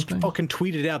Elon or Musk something. fucking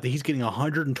tweeted out that he's getting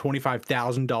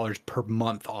 $125,000 per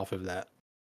month off of that.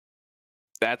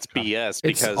 That's BS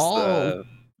It's because all the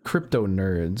crypto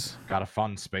nerds. got to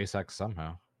fund SpaceX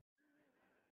somehow.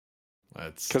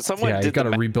 That's because someone Yeah, you did got to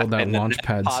the math, rebuild that and the launch net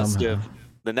pad positive, somehow.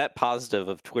 the net positive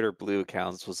of Twitter Blue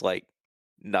accounts was like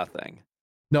nothing.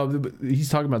 No, he's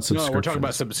talking about No, subscriptions. we're talking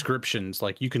about subscriptions.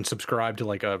 Like you can subscribe to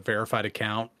like a verified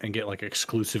account and get like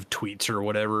exclusive tweets or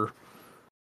whatever.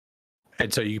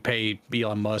 And so you pay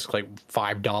Elon Musk like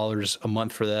 $5 a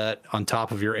month for that on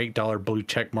top of your $8 blue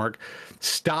check mark.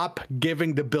 Stop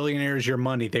giving the billionaires your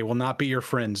money. They will not be your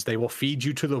friends. They will feed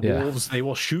you to the Yeah. wolves. They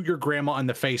will shoot your grandma in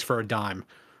the face for a dime.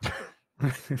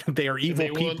 They are evil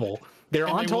They will- people. They're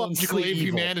and they will ontologically enslave evil.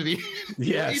 humanity.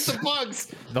 Yes. Eat the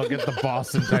bugs. They'll get the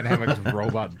Boston Dynamics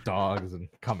robot dogs and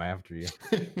come after you.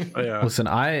 Yeah. Listen,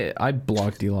 I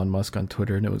blocked Elon Musk on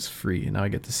Twitter and it was free. Now I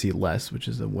get to see less, which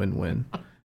is a win-win.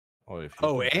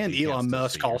 Oh, and Elon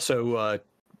Musk also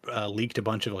leaked a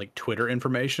bunch of like Twitter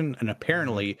information, and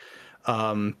apparently,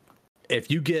 if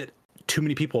you get too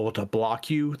many people to block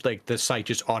you, like the site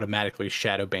just automatically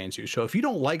shadow bans you. So if you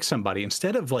don't like somebody,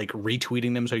 instead of like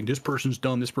retweeting them saying this person's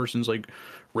dumb, this person's like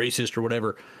racist or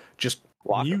whatever, just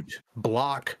Block 'em. mute,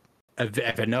 block.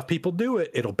 If enough people do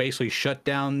it, it'll basically shut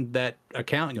down that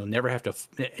account, and you'll never have to.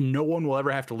 No one will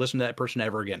ever have to listen to that person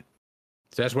ever again.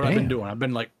 So that's what I've been Damn. doing. I've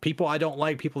been like, people I don't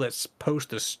like, people that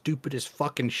post the stupidest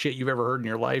fucking shit you've ever heard in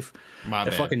your life. My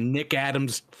The bad. fucking Nick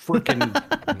Adams freaking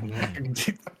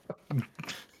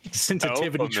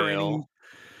sensitivity Alpha training. male.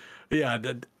 Yeah,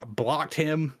 blocked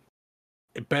him.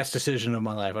 Best decision of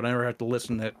my life. I never have to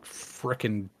listen to that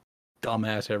freaking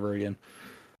dumbass ever again.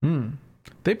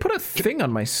 They put a thing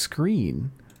on my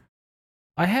screen.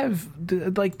 I have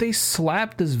like they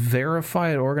slapped this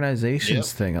verified organizations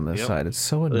Yep. thing on this Yep. side. It's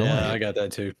so annoying. Yeah, I got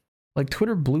that too. Like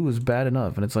Twitter Blue is bad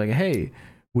enough, and it's like, hey,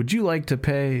 would you like to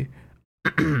pay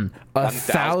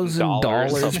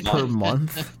 $1,000 a per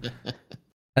month?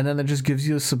 And then it just gives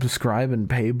you a subscribe and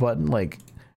pay button. Like,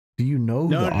 do you know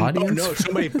No, the audience? no. for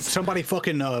Somebody, this? somebody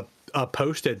fucking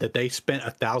posted that they spent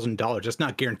 $1,000. That's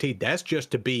not guaranteed. That's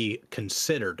just to be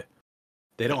considered.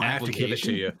 They don't have to give it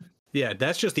to you. Yeah,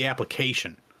 that's just the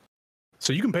application.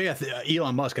 So you can pay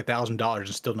Elon Musk $1,000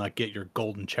 and still not get your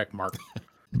golden check mark.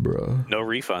 Bruh. No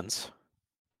refunds.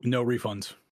 No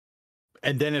refunds.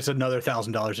 And then it's another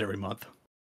 $1,000 every month.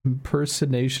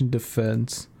 Impersonation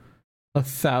defense.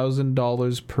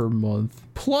 $1,000 per month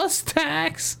plus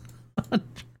tax.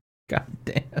 God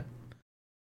damn.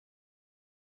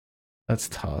 That's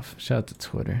tough. Shout out to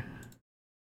Twitter.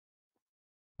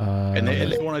 And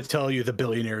they want to tell you the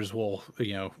billionaires will,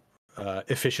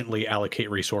 efficiently allocate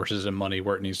resources and money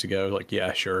where it needs to go. Like,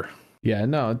 yeah, sure. yeah,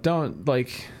 no, don't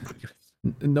like.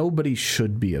 Nobody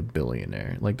should be a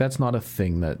billionaire. Like that's not a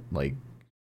thing that like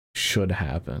should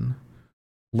happen.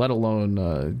 Let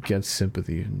alone get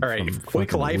sympathy. All right, from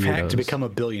quick fucking life hack to weirdos. become a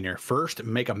billionaire. First,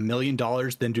 make $1 million,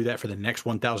 then do that for the next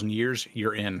 1,000 years.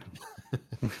 You're in.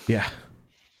 Yeah.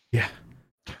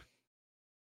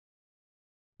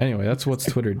 Anyway, that's what's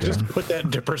Twitter doing. Just put that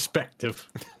into perspective.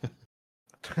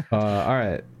 All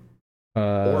right.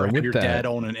 Or have with your that, dad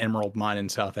own an emerald mine in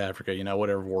South Africa.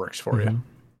 Whatever works for you. Mhm.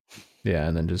 Yeah,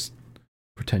 and then just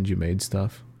pretend you made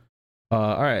stuff.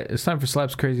 All right, it's time for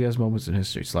Slap's crazy ass moments in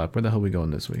history. Slap, where the hell are we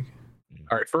going this week?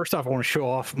 All right, first off, I want to show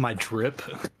off my drip.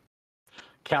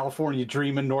 California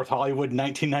Dreamin', North Hollywood,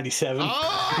 1997.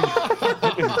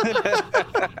 Oh!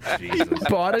 Jesus.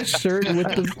 Bought a shirt with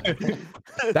the.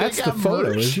 That's the got photo,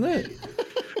 merch. isn't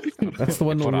it? That's the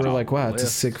one where Put on we're a like, wow, it's a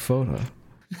list. sick photo.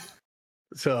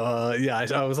 So yeah,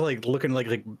 I was like looking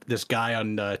like this guy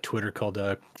on Twitter called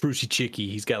Cruisy Chicky.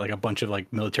 He's got like a bunch of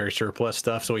like military surplus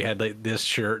stuff. So he had like this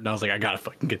shirt, and I was like, I gotta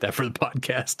fucking get that for the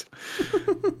podcast.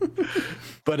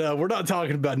 But we're not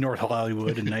talking about North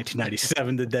Hollywood in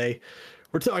 1997 today.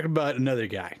 We're talking about another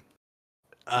guy.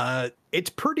 It's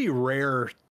pretty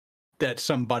rare that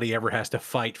somebody ever has to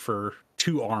fight for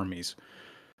two armies.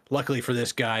 Luckily for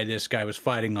this guy was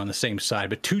fighting on the same side,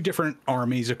 but two different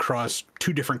armies across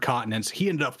two different continents. He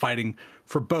ended up fighting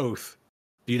for both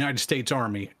the United States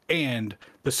Army and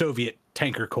the Soviet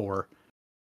Tanker Corps.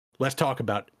 Let's talk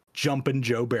about Jumpin'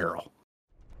 Joe Barrel.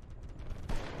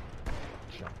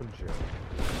 Jumpin' Joe.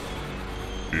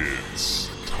 It's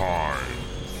time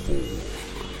for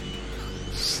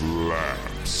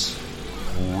Slap's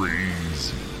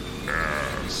crazy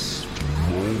ass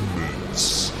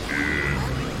moments in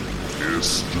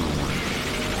history.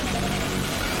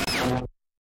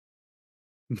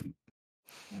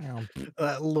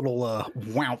 That little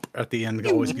whomp at the end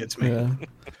always gets me. Yeah.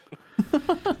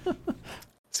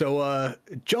 So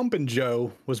Jumpin'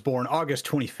 Joe was born August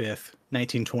 25th,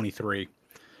 1923.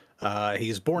 He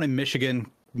was born in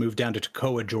Michigan, moved down to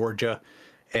Toccoa, Georgia,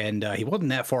 and he wasn't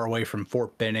that far away from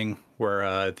Fort Benning,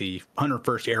 where the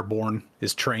 101st Airborne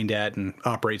is trained at and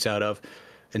operates out of.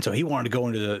 And so he wanted to go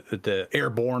into the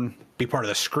Airborne, be part of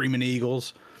the Screaming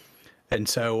Eagles. And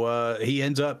so he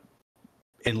ends up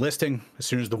enlisting as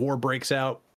soon as the war breaks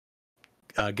out,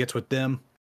 gets with them,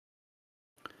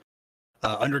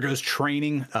 undergoes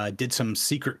training, did some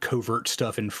secret covert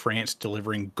stuff in France,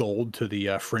 delivering gold to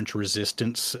the French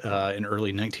resistance in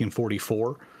early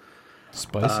 1944.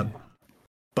 Spicy.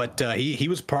 But he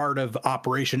was part of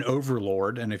Operation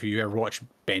Overlord, and if you ever watched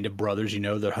Band of Brothers, you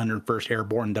know the 101st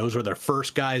Airborne. Those were the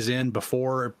first guys in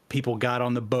before people got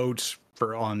on the boats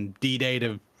on D-Day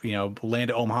to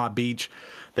land at Omaha Beach.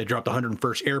 They dropped the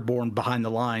 101st Airborne behind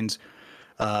the lines.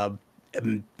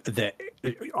 The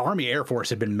Army Air Force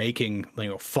had been making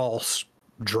false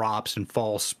drops and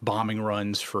false bombing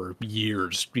runs for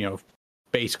years.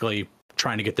 Basically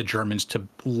trying to get the Germans to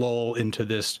lull into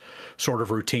this sort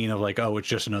of routine of it's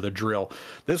just another drill.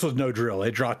 This was no drill. They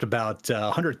dropped about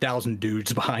 100,000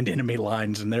 dudes behind enemy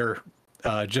lines, and they're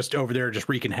just over there just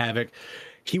wreaking havoc.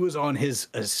 He was on his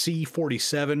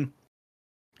C-47.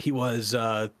 He was,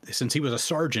 since he was a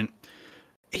sergeant,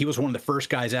 he was one of the first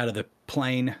guys out of the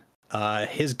plane.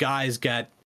 His guys got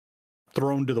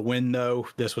thrown to the wind, though.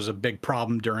 This was a big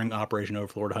problem during Operation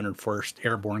Overlord. 101st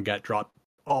Airborne got dropped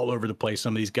all over the place.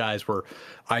 Some of these guys were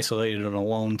isolated and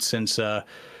alone. Since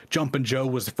Jumpin' Joe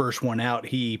was the first one out,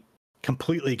 he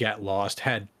completely got lost,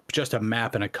 had just a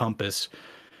map and a compass.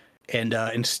 And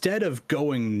instead of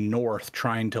going north,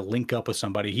 trying to link up with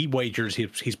somebody, he wagers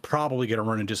he's probably going to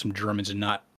run into some Germans and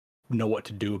not know what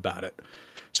to do about it.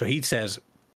 So he says,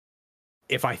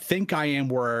 if I am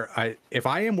where I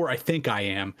think I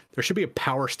am, there should be a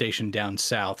power station down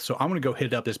south. So I'm going to go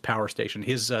hit up this power station.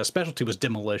 His specialty was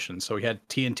demolition, so he had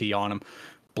TNT on him.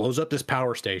 Blows up this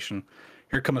power station.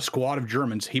 Here come a squad of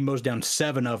Germans. He mows down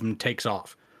 7 of them, takes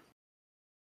off.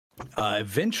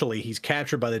 Eventually, he's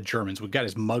captured by the Germans. We got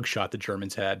his mugshot the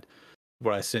Germans had,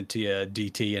 what I sent to you,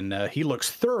 DT, and he looks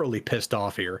thoroughly pissed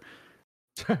off here.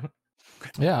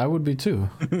 Yeah, I would be too.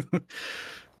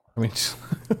 I mean,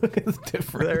 look at the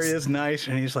difference. There he is, nice,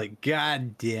 and he's like,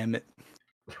 God damn it.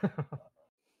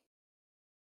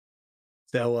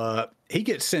 So he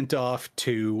gets sent off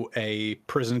to a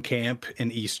prison camp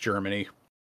in East Germany,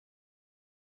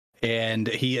 and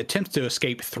he attempts to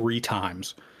escape 3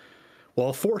 times.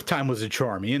 Well, 4th time was a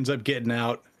charm. He ends up getting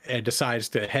out and decides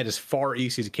to head as far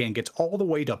east as he can, gets all the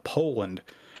way to Poland,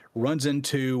 runs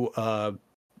into a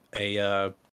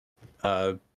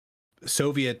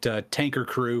Soviet tanker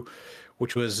crew,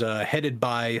 which was headed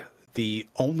by the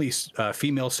only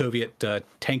female Soviet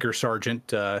tanker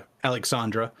sergeant,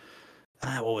 Alexandra.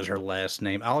 What was her last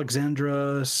name?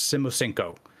 Alexandra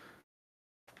Simosenko.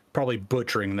 Probably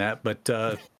butchering that, but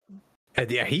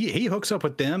yeah, he hooks up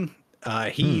with them.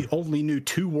 He only knew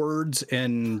 2 words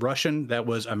in Russian. That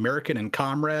was American and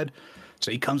comrade. So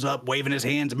he comes up waving his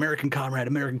hands, American comrade,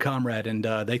 and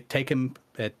they take him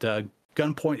at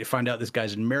gunpoint. You find out this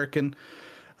guy's an American.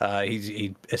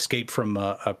 He escaped from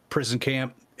a prison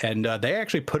camp, and they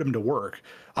actually put him to work.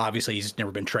 Obviously, he's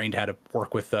never been trained how to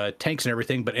work with tanks and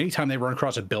everything, but anytime they run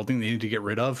across a building they need to get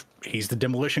rid of, he's the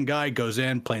demolition guy, goes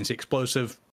in, plants the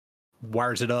explosive,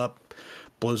 wires it up,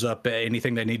 blows up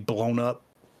anything they need blown up.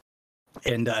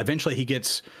 And eventually he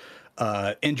gets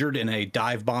injured in a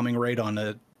dive bombing raid on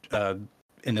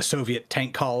in the Soviet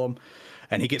tank column,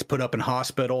 and he gets put up in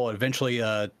hospital. Eventually,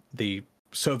 the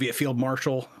Soviet field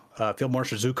marshal Field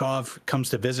Marshal Zhukov comes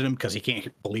to visit him because he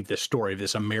can't believe this story of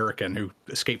this American who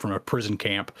escaped from a prison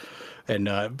camp and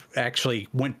actually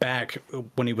went back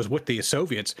when he was with the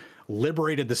Soviets,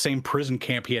 liberated the same prison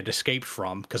camp he had escaped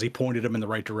from because he pointed him in the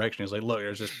right direction. He's like, look,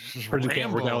 there's this prison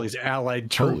camp where all these Allied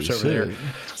troops over there.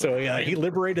 So yeah, he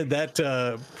liberated that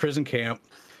prison camp,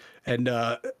 and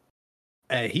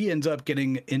he ends up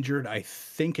getting injured, I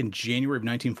think, in January of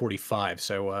 1945.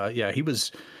 So yeah, he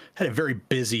had a very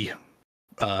busy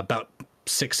about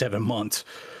 6-7 months,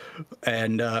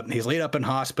 and he's laid up in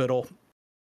hospital.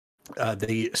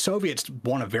 The Soviets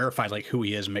want to verify like who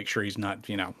he is and make sure he's not,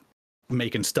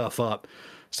 making stuff up.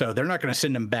 So they're not going to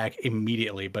send him back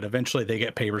immediately, but eventually they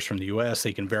get papers from the U.S.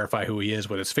 They can verify who he is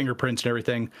with his fingerprints and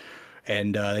everything,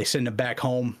 and they send him back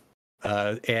home.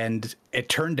 And it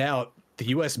turned out the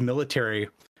U.S. military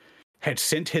had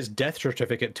sent his death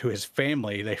certificate to his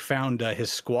family. They found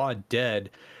his squad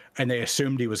dead, and they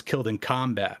assumed he was killed in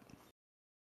combat.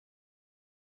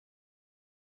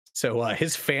 So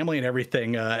his family and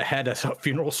everything had a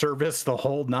funeral service, the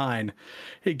whole nine.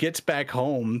 He gets back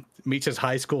home, meets his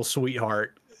high school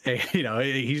sweetheart.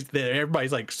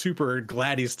 Everybody's like super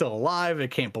glad he's still alive. They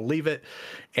can't believe it.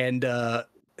 And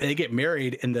they get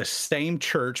married in the same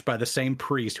church by the same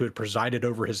priest who had presided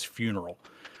over his funeral.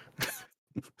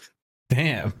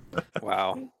 Damn.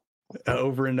 Wow.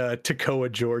 Over in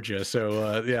Toccoa, Georgia.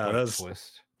 So yeah, that was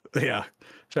twist. Yeah.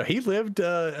 So he lived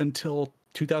until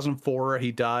 2004.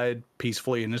 He died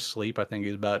peacefully in his sleep. I think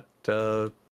he's about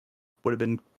would have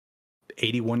been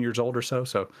 81 years old or so.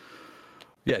 So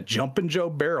yeah, Jumpin' Joe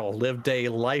Barrel lived a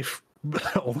life.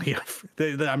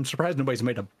 I'm surprised nobody's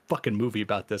made a fucking movie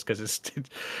about this, because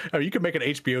you could make an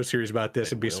HBO series about this.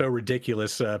 It'd be so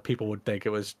ridiculous. People would think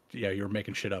it was, you were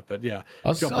making shit up. But yeah, I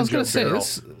was gonna say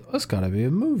this gotta be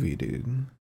a movie, dude.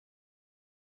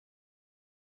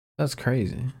 That's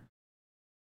crazy.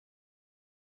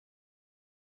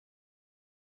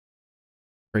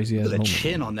 Crazy ass. The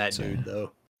chin on that dude,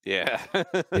 though. Yeah.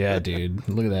 Yeah, dude.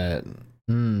 Look at that.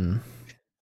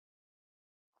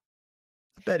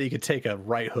 I bet he could take a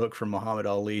right hook from Muhammad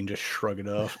Ali and just shrug it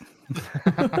off.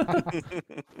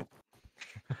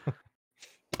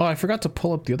 Oh, I forgot to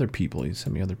pull up the other people. He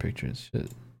sent me other pictures. Shit.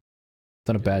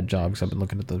 Done a bad job because I've been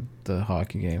looking at the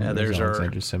hockey game. Yeah, there's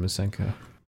Alexander Simisenko.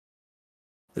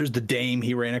 There's the dame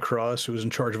he ran across who was in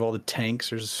charge of all the tanks.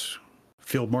 There's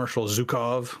Field Marshal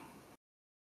Zhukov.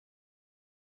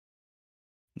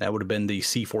 That would have been the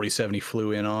C-47 he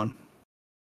flew in on.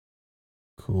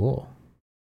 Cool.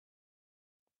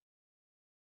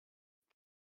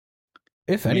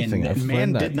 If anything,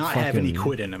 man did not have any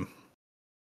quit in him.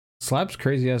 Slap's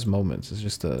crazy ass moments is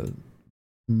just $1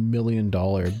 million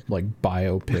like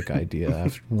biopic idea,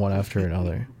 one after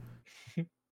another.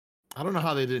 I don't know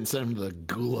how they didn't send him to the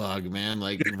gulag, man.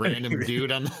 Like random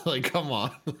dude on come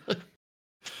on.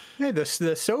 Hey, the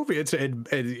Soviets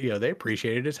they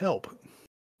appreciated his help.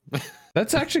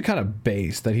 That's actually kind of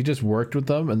base that he just worked with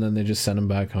them and then they just sent him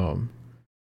back home.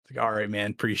 It's like, all right,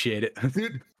 man, appreciate it.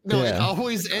 Dude, no, yeah. It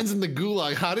always ends in the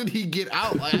gulag. How did he get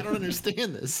out? Like, I don't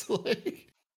understand this.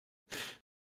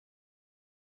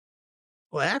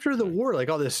 Well, after the war, like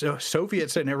all the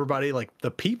Soviets and everybody, like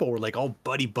the people were like all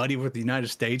buddy with the United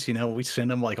States. We send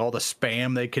them like all the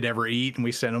spam they could ever eat, and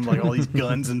we send them like all these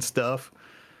guns and stuff.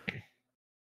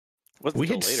 We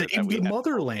had saved the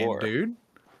motherland, dude.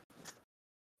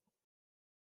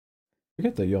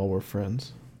 Forget that y'all were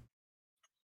friends.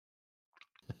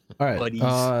 All right. Buddies.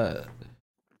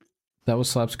 That was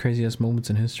Slap's craziest moments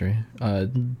in history.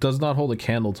 Does not hold a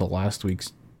candle to last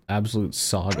week's absolute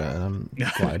saga, and I'm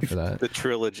glad for that. The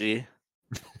trilogy.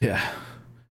 Yeah.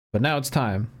 But now it's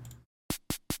time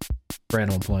for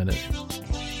Animal Planet.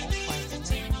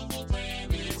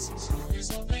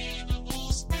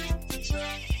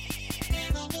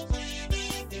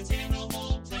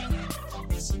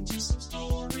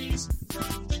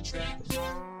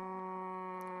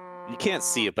 You can't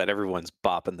see it, but everyone's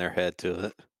bopping their head to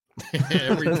it.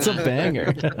 That's a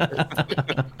banger.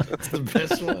 That's the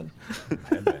best one.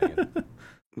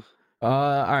 All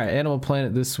right, Animal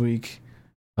Planet this week.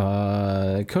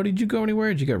 Cody, did you go anywhere?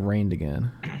 Or did you get rained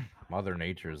again? Mother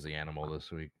Nature is the animal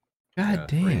this week. God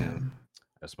damn.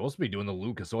 I'm supposed to be doing the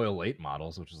Lucas Oil late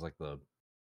models, which is like the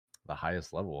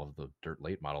highest level of the dirt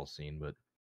late model scene, but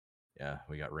yeah,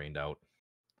 we got rained out.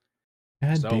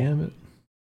 God damn it.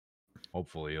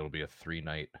 Hopefully it'll be a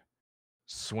 3-night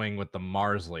swing with the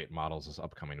Mars late models this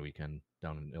upcoming weekend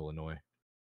down in Illinois.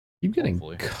 You're getting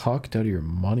cucked out of your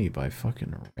money by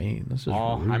fucking rain. This is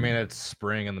rude. I mean, it's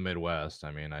spring in the Midwest.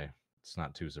 I mean, it's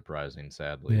not too surprising,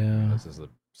 sadly. Yeah. I mean, this is a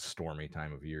stormy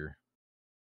time of year.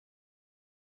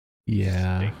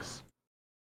 Yeah. Stinks.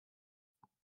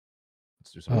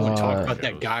 Let's do We something. want to talk Uh, about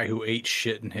that guy who ate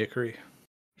shit in Hickory.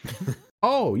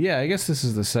 Oh yeah, I guess this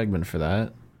is the segment for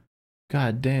that.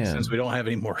 God damn. Since we don't have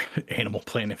any more Animal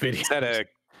Planet videos. Is that a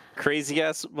crazy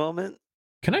ass moment?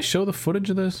 Can I show the footage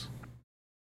of this?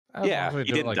 As long Yeah, as we he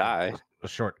do, didn't like, die. A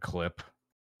short clip.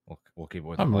 We'll keep it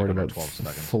with I'm like worried under about 12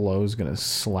 seconds. Flo's gonna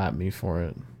slap me for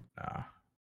it.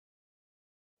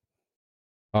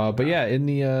 But yeah, in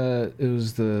the it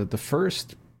was the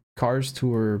first Cars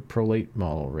Tour Pro Late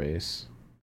model race.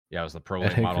 Yeah, it was the pro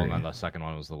At late model, and Hickory. then the second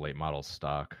one was the late model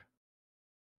stock.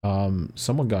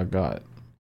 Someone got.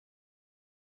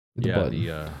 With the Yeah, button.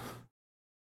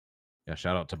 yeah.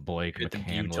 Shout out to Blake Hit the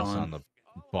McCandless Buton. on the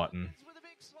button,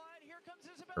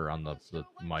 or on the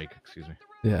mic. Excuse me.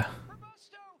 Yeah.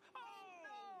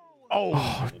 Oh,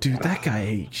 Oh, dude, that guy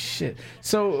ate shit.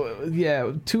 So, yeah,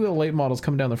 two of the late models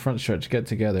come down the front stretch, get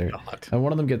together, God. and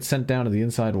one of them gets sent down to the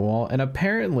inside wall. And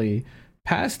apparently,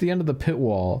 past the end of the pit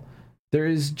wall, there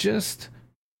is just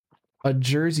a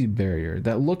jersey barrier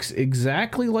that looks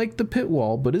exactly like the pit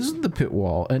wall, but isn't the pit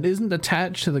wall and isn't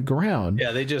attached to the ground.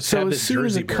 Yeah, they just So have as this soon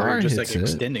as jersey a car barrier just hits like it-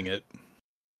 extending it.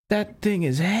 That thing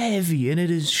is heavy and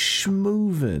it is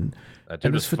schmoving. that dude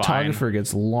And was this fine. photographer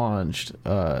gets launched,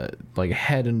 like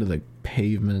head into the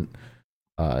pavement,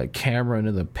 camera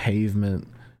into the pavement.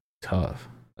 Tough.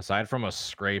 Aside from a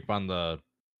scrape on the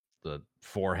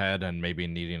forehead and maybe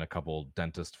needing a couple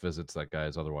dentist visits, that guy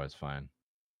is otherwise fine.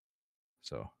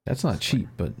 So That's not cheap,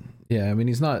 but yeah, I mean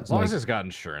he's not as long like as he's got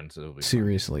insurance, it'll be fine.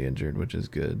 seriously injured, which is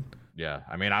good. Yeah,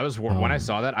 I mean, I was when I Um,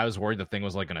 saw that, I was worried the thing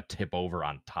was like gonna tip over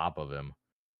on top of him.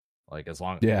 Like as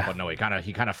long, Yeah. But no, he kind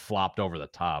of flopped over the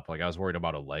top. Like I was worried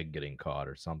about a leg getting caught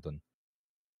or something.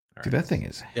 All Dude, right. that thing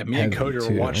is. Yeah, me and heavy, Cody were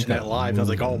too. watching Like that live. I was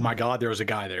like, oh moving. my God, there was a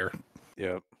guy there.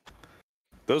 Yep.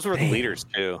 Those were the Damn. leaders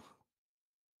too.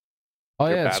 Oh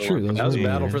They're yeah, it's true. battling. Those That was a were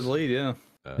battle for leaders. the lead, yeah.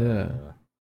 Yeah.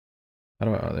 How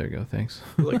do I? Oh, there you go. Thanks.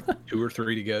 Like 2 or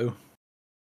 3 to go.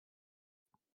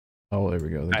 Oh, there we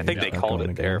go. I think they Got called going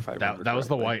it there. again. If I remember That was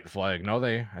the correctly. white flag. No,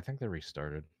 I think they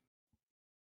restarted.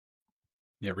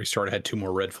 Yeah, restart had 2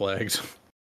 more red flags.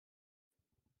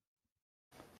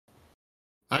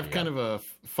 I've kind of a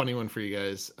funny one for you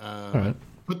guys. All right.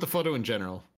 Put the photo in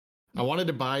general. I wanted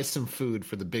to buy some food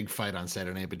for the big fight on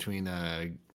Saturday night between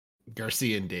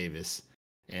Garcia and Davis.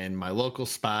 And my local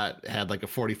spot had like a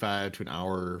 45 to an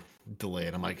hour delay.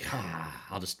 And I'm like,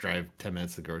 I'll just drive 10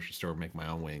 minutes to the grocery store and make my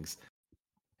own wings.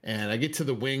 And I get to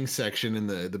the wing section in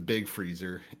the big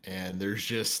freezer, and there's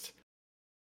just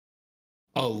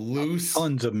a loose.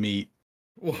 Tons of meat.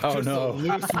 Well, Oh, just no. a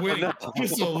loose wing. No.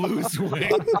 Just a loose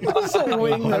wing. It's a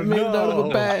wing that made it out of a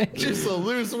no. bag. Just a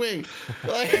loose wing.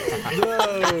 Like,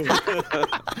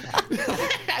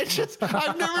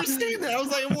 I've never seen that. I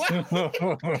was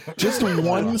like, what? Just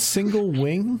one single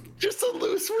wing. Just a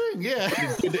loose wing, yeah.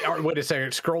 Wait a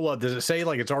second. Scroll up. Does it say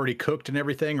like it's already cooked and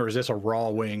everything, or is this a raw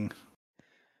wing?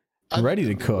 Ready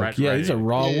to cook. Right, Yeah, these are ready.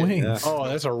 raw Yeah. wings. Oh,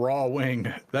 that's a raw wing.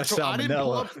 That's So I didn't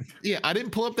pull salmonella. up. Yeah, I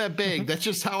didn't pull up that bag. That's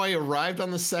just how I arrived on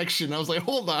the section. I was like,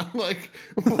 hold on, like,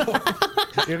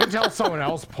 You can tell someone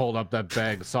else pulled up that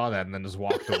bag, saw that, and then just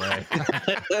walked away.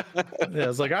 Yeah,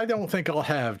 it's like I don't think I'll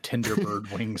have Tenderbird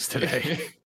wings today.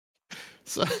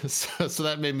 so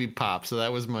that made me pop. So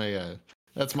that was my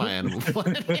that's my animal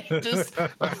planet. Just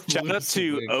Shout out loose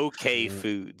to wing. OK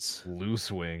Foods. Loose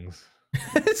wings.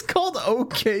 It's called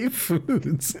OK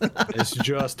Foods. It's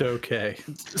just okay.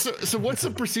 So what's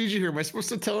the procedure here? Am I supposed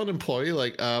to tell an employee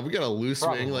like we got a loose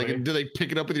wing? Like, Probably. do they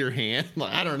pick it up with your hand?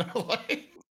 Like, I don't know. Like,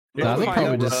 Nah, they We'll probably find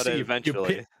out just- about it you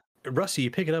eventually. pick- Rusty, you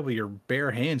pick it up with your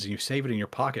bare hands and you save it in your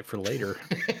pocket for later.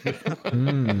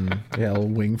 Yeah, a little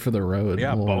wing for the road.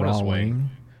 Yeah, a little bonus raw wing.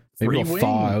 Maybe Free it'll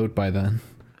thaw wing. out by then.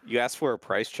 You asked for a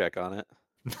price check on it.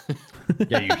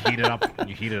 Yeah, you heat it up.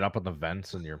 You heat it up in the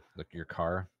vents in your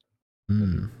car.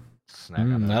 Snack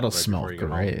on that That'll right smell before you get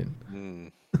home.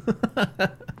 great.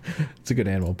 Mm. It's a good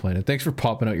Animal Planet. Thanks for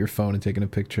popping out your phone and taking a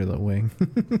picture of the wing.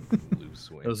 Loose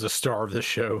That wing. was the star of the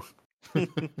show.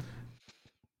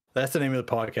 That's the name of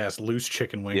the podcast, Loose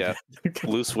Chicken Wing. Yeah.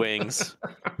 Loose wings.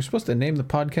 We're supposed to name the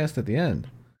podcast at the end.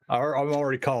 I'm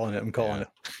already calling it. I'm calling it.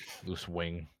 Loose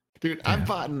wing. dude, I've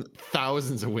bought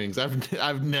thousands of wings.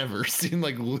 I've never seen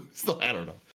like loose. I don't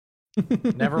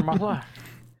know. Never in my life.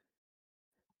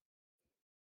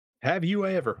 Have you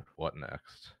ever? What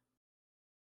next?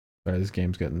 Sorry, this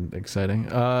game's getting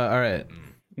exciting. All right.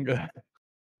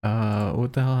 Mm.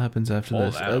 What the hell happens after Hold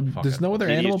this? that up, fuck There's it. no other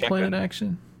Media Animal check Planet in.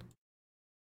 action.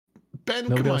 Ben,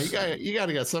 Nobody come on, else- you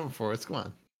gotta got something for us. Come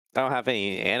on. I don't have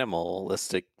any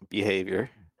animalistic behavior.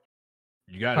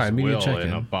 You guys All right, media will check-in.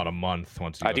 in about a month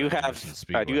once you I go do to have Anderson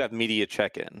I do Speedway. have media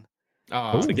check-in.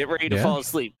 Oh, So get ready to yeah. fall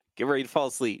asleep. Get ready to fall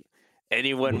asleep.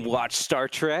 Anyone watch Star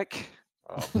Trek?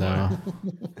 Oh, No.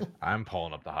 I'm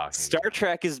pulling up the hockey. Star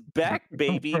Trek is back,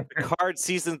 baby. Picard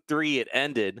season 3, it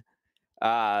ended.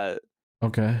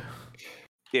 Okay.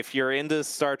 If you're into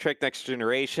Star Trek Next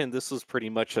Generation, this was pretty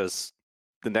much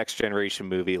the Next Generation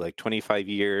movie, like 25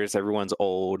 years, everyone's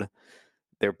old.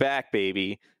 They're back,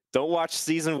 baby. Don't watch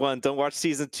season 1, don't watch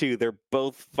season 2. They're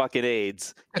both fucking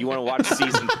AIDS. You want to watch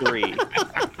season 3.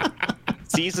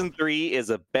 Season 3 is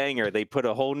a banger. They put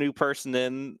a whole new person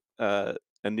in, a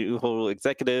new whole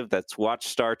executive that's watched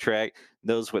Star Trek,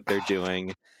 knows what they're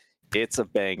doing. It's a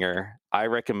banger. I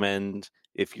recommend,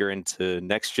 if you're into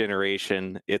Next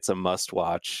Generation, it's a must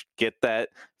watch. Get that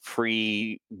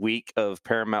free week of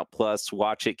Paramount Plus,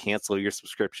 watch it, cancel your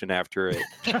subscription after it.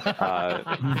 It's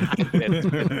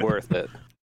worth it.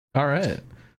 All right.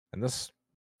 And this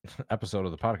episode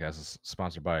of the podcast is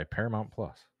sponsored by Paramount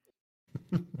Plus.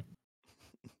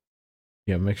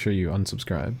 Yeah, make sure you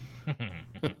unsubscribe.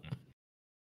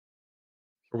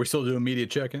 Are we still doing media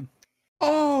check-in?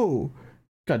 Oh,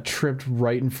 got tripped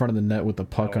right in front of the net with the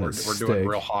puck on We're its stick. doing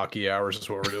real hockey hours is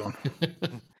what we're doing.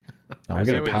 Oh, I we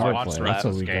say got a we power watch play. the That's rest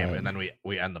of what this we game, got. and then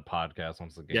we end the podcast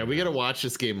once the game. Yeah, we got to watch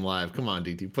this game live. Come on,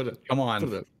 DT. Put it. Come Put on.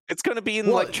 it up. It's going to be in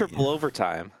Well, like triple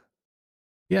overtime.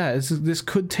 Yeah, this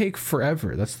could take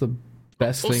forever. That's the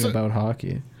best thing Also- about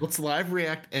hockey. Let's live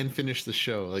react and finish the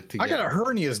show like I together. got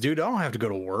hernias, dude. I don't have to go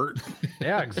to work.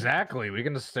 Yeah, exactly. We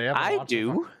can just stay up. And I watch the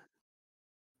do.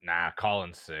 Nah,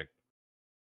 Colin's sick.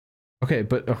 Okay,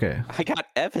 but okay. I got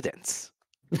evidence.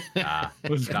 Nah,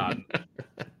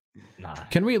 nah.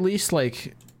 Can we at least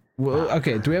like? Well,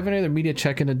 okay. Do we have any other media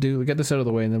check-in to do? We get this out of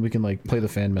the way, and then we can like play the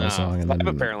fan mail No. song, and Five then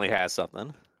apparently has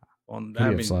something. Well, what do I you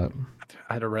mean, have, Slap?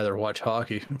 I'd rather watch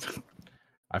hockey.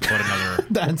 I've put another.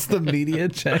 That's the media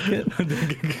check-in.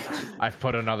 I've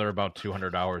put another about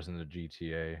 200 hours into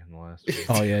GTA in the last week.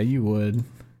 Oh yeah, you would.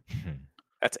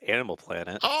 That's Animal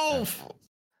Planet. Oh,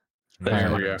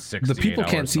 There we go. The people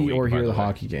can't see or hear the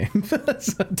hockey game.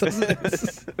 That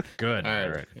doesn't- Good. all All right.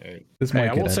 right. All right. this Hey,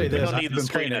 might I get will say edited. this: Don't need I've the been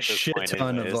screen playing a at this shit point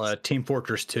ton anyways. of Team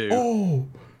Fortress 2. Oh,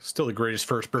 Still the greatest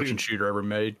first-person shooter ever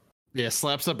made. Yeah,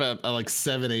 slaps up at like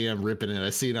 7 a.m. ripping it. I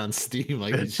see it on Steam.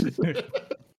 Like,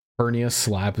 hernia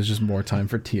slap is just more time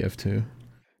for TF2.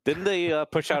 Didn't they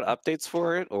push out updates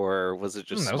for it, or was it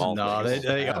just That was small? No, they things?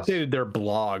 updated their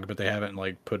blog, but they haven't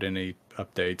like put any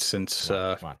updates since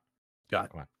Come on. God,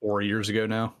 Come on. 4 years ago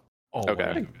now. Oh,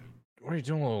 Okay. What are you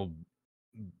doing, little?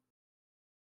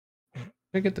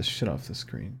 I get this shit off the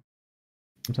screen.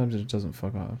 Sometimes it doesn't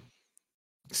fuck off.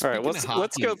 All right, let's go.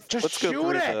 Let's go shoot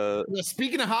through it. the. Yeah,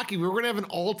 speaking of hockey, we were gonna have an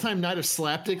all-time night of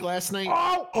slapdick last night.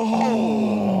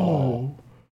 Oh,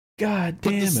 god But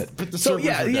damn the- it! but the So servers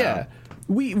yeah, were yeah, down.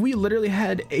 we literally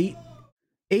had eight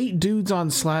dudes on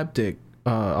Slapdick,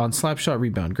 on Slapshot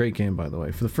Rebound. Great game, by the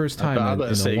way, for the first time I'm in about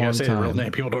to say, a you long gotta say the real time.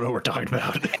 name. People don't know what we're talking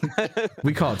about.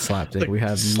 We call it Slapdick. We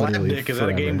have literally Slapdick, is that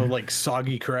a game forever. of like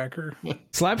soggy cracker?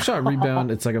 Slapshot Rebound.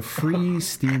 It's like a free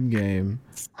Steam game,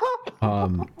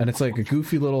 and it's like a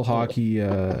goofy little hockey.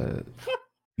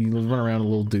 You run around with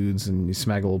little dudes and you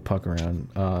smack a little puck around.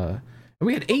 And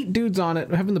we had 8 dudes on it,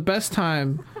 having the best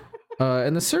time,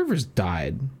 and the servers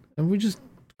died, and we just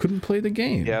couldn't play the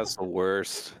game. Yeah, it's the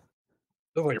worst.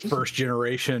 It's like first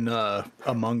generation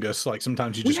Among Us. Like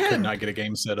sometimes you just We could had- not get a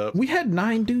game set up. We had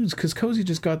 9 dudes because Cozy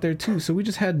just got there too, so we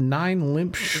just had 9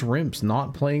 limp shrimps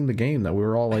not playing the game that we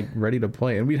were all like ready to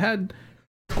play, and we had.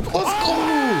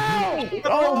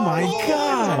 Oh my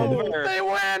god! They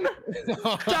win.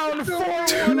 Down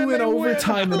 4-1 2 in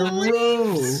overtime in a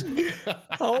row.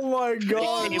 Oh my Oh,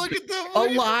 god! look at them! A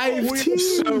live We team. are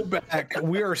so back.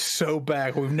 We are so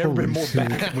back. We've never been more Holy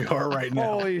back than we are right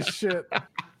now. Holy shit!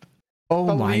 Oh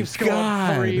The my Leafs go up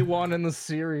god! 3-1 in the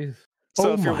series.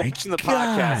 So Oh if you're my watching the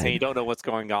podcast God. and you don't know what's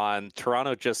going on,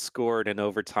 Toronto just scored in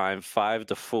overtime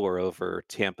 5-4 over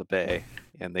Tampa Bay,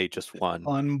 and they just won To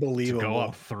Unbelievable. go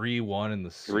up 3-1 in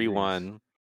the series. 3-1.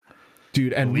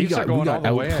 Dude, and we Leafs are got going all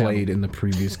the way outplayed in the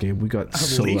previous game. We got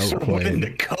so Leafs are winning the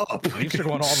outplayed. cup. Leafs are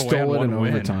going all the way Stole on it in one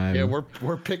win. overtime. Yeah,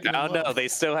 we're picking. I them don't know. up. They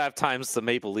still have times the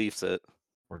Maple Leafs it.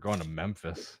 We're going to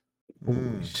Memphis.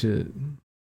 Holy shit!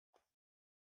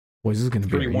 Boys, this is gonna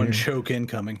be 3-1 our year. choke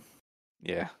incoming.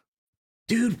 Yeah.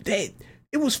 Dude.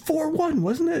 It was 4-1,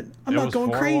 wasn't it? I'm It not was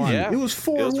going 4-1. crazy. Yeah. It was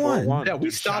It was 4-1. 4-1. Yeah, we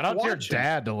Shout stopped out to your watching.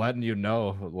 dad to let you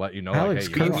know. Alex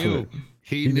like, hey, you Kerfoot. won.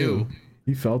 He knew.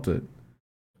 He felt it.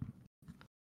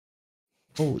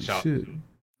 Holy Shout- shit!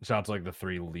 Shout out to like the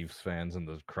 3 Leafs fans in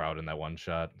the crowd in that one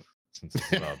shot. Since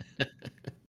this is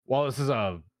well, this is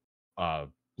a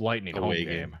Lightning home Away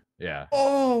game. game. Yeah.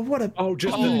 Oh, what a Oh,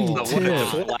 just Oh, the tip.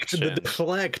 deflect. The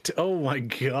deflect. Oh my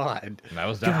god. And that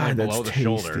was God, definitely that's below the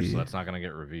shoulder, tasty. so that's not gonna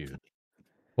get reviewed.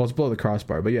 Well, it's below the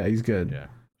crossbar, but yeah, he's good. Yeah.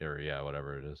 Or yeah,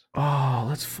 whatever it is. Oh,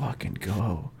 let's fucking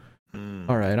go.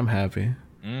 All right, I'm happy.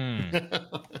 All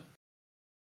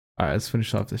right, let's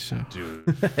finish off this show. Dude,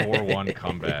 4-1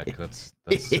 comeback. That's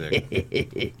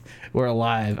sick. We're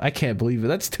alive. I can't believe it.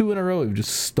 That's 2 in a row we've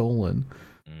just stolen.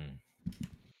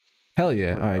 Hell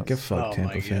yeah. All right, get fucked,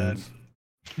 Tampa fans.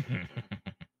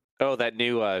 Oh, that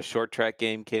new short track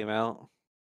game came out?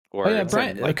 Or Oh yeah,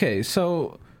 Brian. Okay,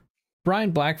 so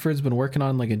Brian Blackford's been working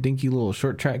on like a dinky little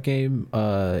short track game.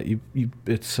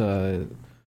 It's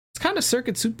kind of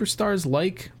Circuit Superstars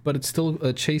like, but it's still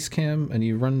a chase cam, and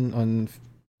you run on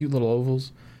cute little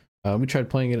ovals. We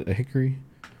tried playing it at Hickory,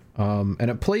 and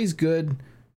it plays good.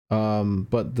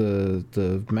 But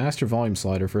the master volume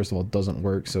slider, first of all, doesn't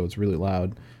work, so it's really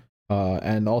loud.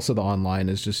 And also the online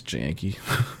is just janky.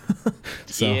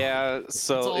 So, yeah,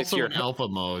 so it's also if you're in alpha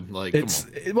mode. Like,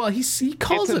 well, he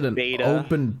calls It's it an beta.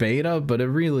 open beta, but it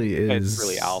really is. It's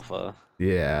really alpha.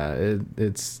 Yeah,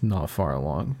 it's not far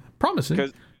along. Promising.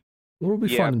 'Cause- It'll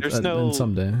be fun there's no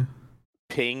someday.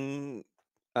 Ping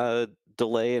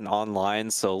delay in online,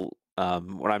 so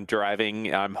when I'm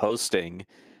driving, I'm hosting.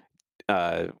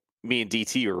 Me and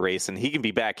DT are racing. He can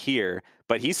be back here,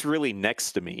 but he's really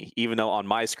next to me, even though on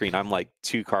my screen I'm like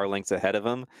 2 car lengths ahead of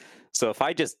him. So if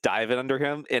I just dive in under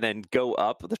him and then go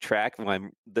up the track when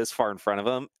I'm this far in front of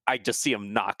him, I just see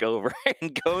him knock over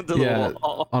and go into the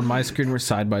wall. On my screen, we're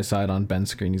side by side. On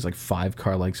Ben's screen, he's like 5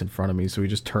 car lengths in front of me, so he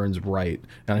just turns right.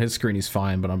 And on his screen, he's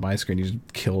fine, but on my screen, he just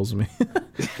kills me.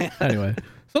 Anyway,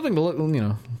 something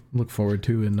to look forward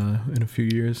to in a few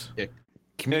years. Yeah,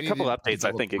 a couple of updates.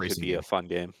 I think it could be a fun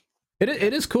game.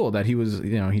 It is cool that he was,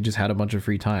 he just had a bunch of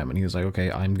free time and he was like,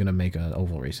 okay, I'm gonna make an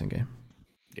oval racing game.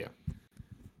 Yeah.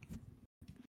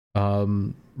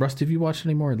 Rusty, have you watched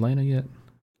any more Atlanta yet?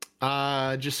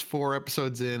 Just 4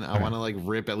 episodes in. I want to like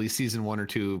rip at least season 1 or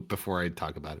 2 before I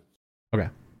talk about it. Okay.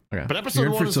 But episode you're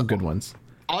in 1 for some good ones.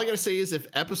 All I gotta say is, if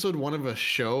episode 1 of a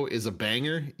show is a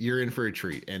banger, you're in for a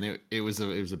treat, and it was a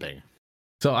banger.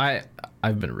 So I've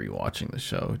been rewatching the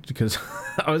show because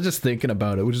I was just thinking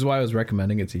about it, which is why I was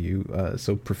recommending it to you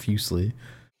so profusely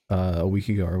a week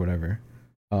ago or whatever.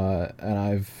 And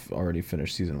I've already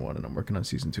finished season 1 and I'm working on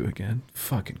season 2 again.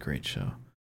 Fucking great show.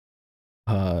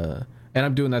 And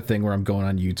I'm doing that thing where I'm going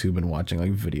on YouTube and watching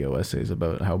like video essays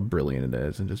about how brilliant it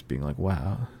is and just being like,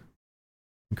 wow,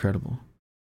 incredible.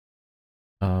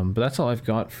 But that's all I've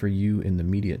got for you in the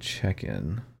media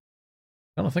check-in.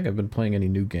 I don't think I've been playing any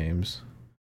new games.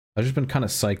 I've just been kind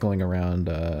of cycling around,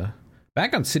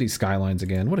 back on City Skylines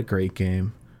again. What a great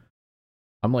game.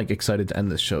 I'm like excited to end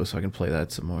this show so I can play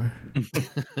that some more.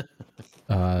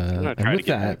 And with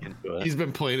that, he's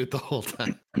been playing it the whole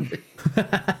time.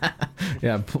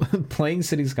 Yeah, playing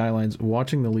City Skylines,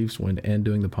 watching the Leafs win, and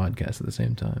doing the podcast at the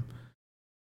same time.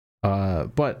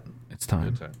 But it's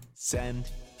time. Send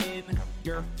in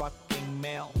your fucking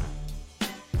mail.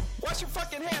 Wash your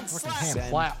fucking hands.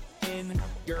 Slap. Send in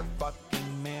your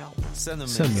fucking mail. Send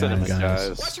them in,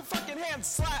 guys. Wash your fucking hands.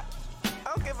 Slap.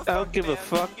 I don't give a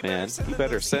fuck, man. You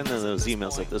better send in those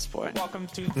emails at this point. Welcome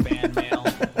to fan mail.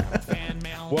 Fan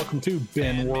mail. Welcome to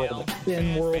Ben World.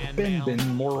 Ben World.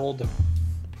 Ben World.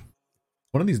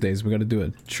 One of these days, we got to do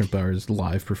a Shrimp Hours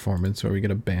live performance where we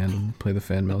get a band and play the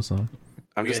fan mail song.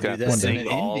 I'm just going to sing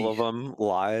all of them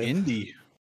live. Indie.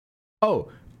 Oh,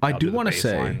 I do want to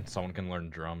say, line. Someone can learn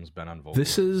drums, Ben on vocals.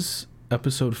 This is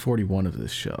episode 41 of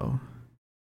this show.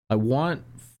 I want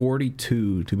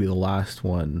 42 to be the last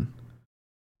one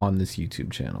on this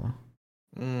YouTube channel.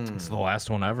 It's the last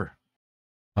one ever.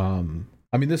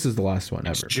 I mean, this is the last one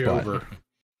ever.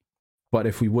 But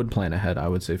if we would plan ahead, I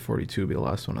would say 42 would be the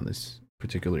last one on this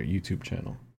particular YouTube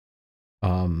channel.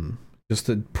 Just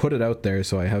to put it out there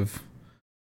so I have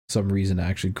some reason to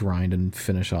actually grind and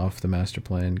finish off the master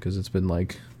plan, because it's been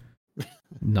like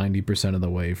 90% of the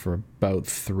way for about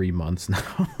 3 months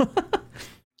now.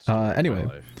 Anyway,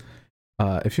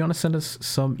 if you want to send us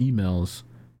some emails,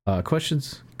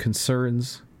 questions,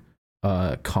 concerns,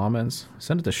 comments,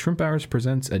 send it to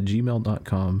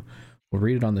shrimphourpresents@gmail.com. We'll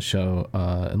read it on the show,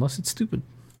 unless it's stupid.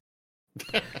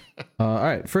 All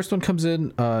right, first one comes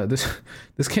in.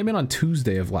 This came in on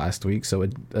Tuesday of last week, so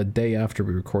a day after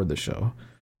we record the show,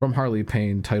 from Harley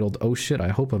Payne, titled "Oh shit, I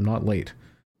hope I'm not late."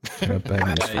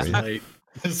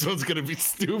 This one's gonna be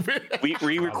stupid.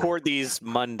 We record these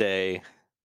Monday.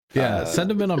 Yeah, send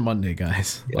them in on Monday,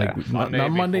 guys. Yeah, like not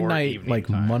Monday night, like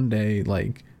time. Monday,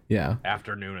 like yeah,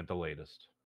 afternoon at the latest.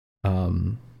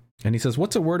 And he says,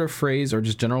 "What's a word or phrase or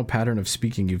just general pattern of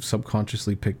speaking you've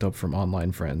subconsciously picked up from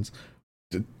online friends?"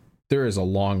 There is a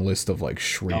long list of like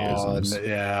shrimpisms.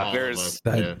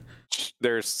 Yeah,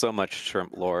 there's so much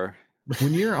shrimp lore.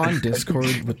 when you're on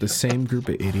Discord with the same group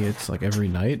of idiots like every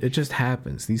night, it just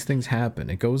happens. These things happen.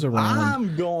 It goes around.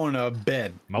 I'm going to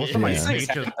bed. Most of my Yeah.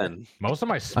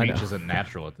 speech isn't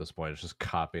natural at this point. It's just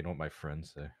copying what my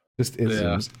friends say. Just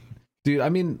isms. Dude, I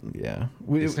mean, yeah.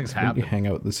 These things we happen. hang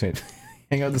out with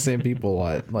the same people a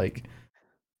lot. Like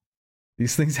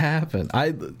these things happen.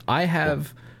 I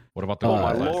have What about the Oh good my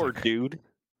old classic? lord, dude.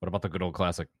 What about the good old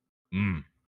classic?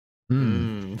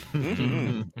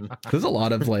 There's a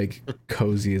lot of like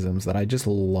cozyisms that I just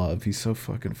love. He's so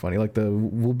fucking funny. Like the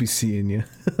 "we'll be seeing you."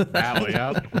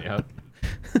 Yep.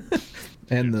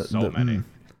 And Dude, so many.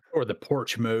 Or the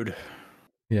porch mode.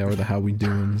 Yeah, or the "how we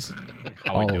doings."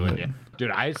 How we all of doing? it. Yeah.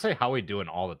 Dude, I say how we doing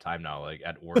all the time now. Like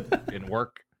at work, in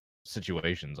work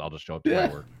situations, I'll just show up to Yeah.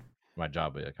 my work, my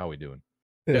job, be like, how we doing?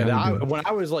 Yeah, Yeah, how we doing? when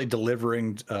I was like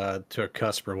delivering to a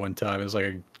customer one time, it was like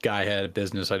a guy had a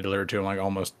business I delivered to him like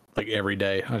almost like every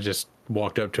day. I just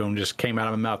walked up to him, just came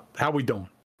out of my mouth, "How we doing?"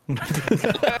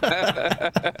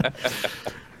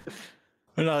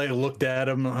 And I looked at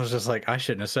him, and I was just like, I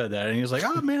shouldn't have said that. And he was like,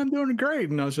 "Oh man, I'm doing great."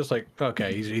 And I was just like,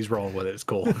 "Okay, he's rolling with it. It's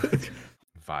cool."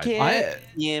 Vibe.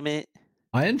 Damn it.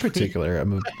 I in particular,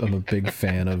 I'm a big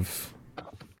fan of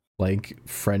like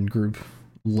friend group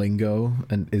lingo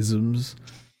and isms,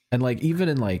 and like even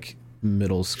in like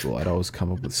middle school, I'd always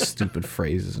come up with stupid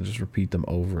phrases and just repeat them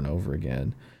over and over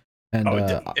again. And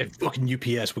at fucking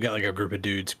UPS, we got like a group of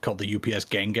dudes called the UPS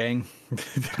Gang Gang.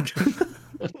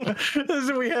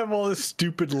 So we have all this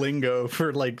stupid lingo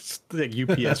for like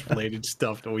UPS related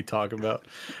stuff that we talk about.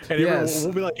 And Yes,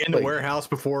 we'll be like in the like- warehouse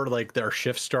before like our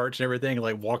shift starts and everything,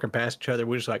 like walking past each other.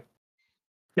 We're just like,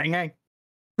 gang gang.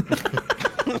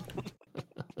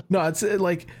 no, it's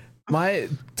like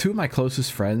two of my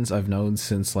closest friends I've known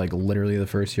since like literally the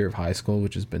first year of high school,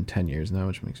 which has been 10 years now,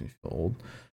 which makes me feel old.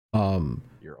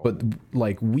 You're old. But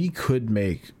like we could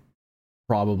make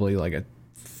probably like a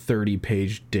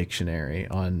 30-page dictionary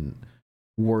on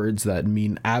words that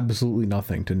mean absolutely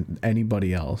nothing to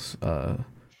anybody else, but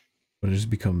it just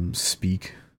become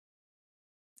speak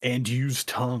And use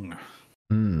tongue.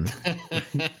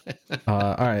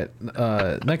 All right,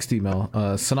 next email.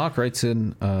 Sanok writes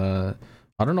in, I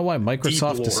don't know why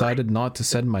Microsoft lore. decided not to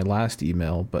send my last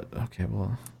email, but okay,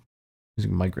 well,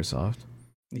 using Microsoft.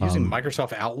 Using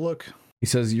Microsoft Outlook. He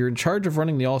says, you're in charge of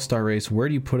running the All-Star race. Where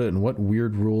do you put it and what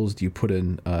weird rules do you put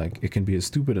in? It can be as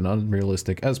stupid and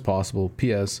unrealistic as possible.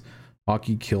 P.S.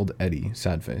 Hockey killed Eddie.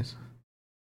 Sad face.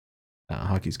 Nah,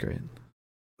 hockey's great.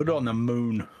 Put it on the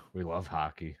moon. We love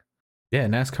hockey. Yeah,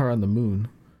 NASCAR on the moon.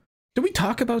 Did we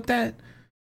talk about that?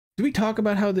 Did we talk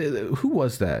about how who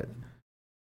was that?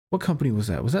 What company was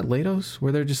that? Was that Lados?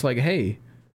 Where they're just like, hey,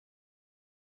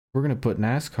 we're going to put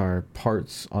NASCAR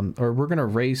parts on, or we're going to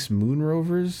race moon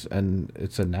rovers, and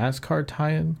it's a NASCAR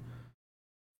tie-in?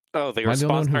 Oh, they Am were I the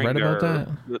only one who sponsoring read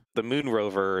about the Moon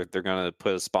Rover. They're gonna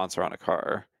put a sponsor on a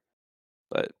car,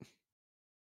 but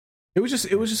It was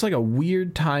just like a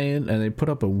weird tie-in, and they put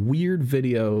up a weird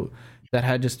video that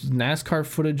had just NASCAR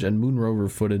footage and moon rover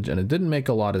footage, and it didn't make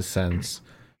a lot of sense.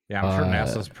 Yeah, I'm sure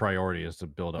NASA's priority is to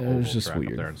build an it was oval just track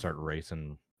weird. up there and start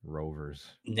racing rovers.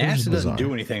 NASA doesn't bizarre.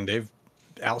 do anything. They've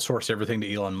outsourced everything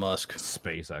to Elon Musk,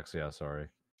 SpaceX, yeah, sorry.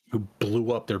 who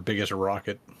blew up their biggest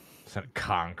rocket. Sent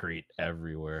concrete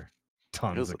everywhere.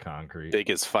 Tons was of concrete.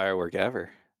 biggest firework ever.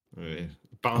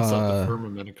 Bounce off the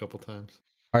firmament a couple times.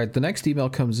 All right, the next email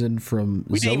comes in from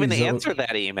We Zoe didn't even Zoe. answer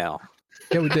that email.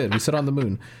 Yeah, we did. We said on the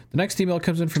moon. The next email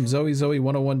comes in from Zoe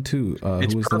 1012,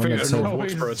 It's who was the one perfect. that No, said,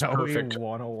 works for us, perfect.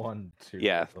 101 too.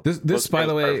 Yeah. this Looks by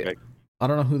the way, perfect. I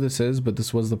don't know who this is, but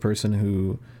this was the person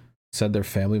who said their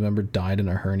family member died in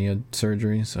a hernia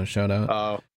surgery, so shout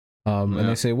out. And yeah.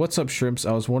 they say, what's up, shrimps?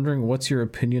 I was wondering, what's your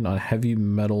opinion on heavy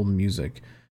metal music?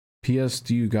 P.S.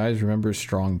 Do you guys remember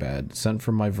Strong Bad? Sent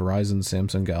from my Verizon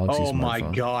Samsung Galaxy Oh my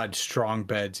smartphone. God, Strong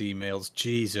Bad's emails.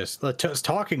 Jesus. It's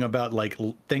talking about like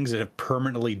things that have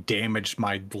permanently damaged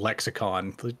my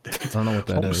lexicon. I don't know what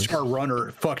that is. Homestar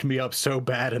Runner fucked me up so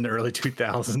bad in the early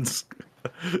 2000s.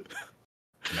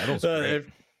 Metal's great.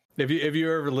 If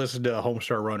you ever listened to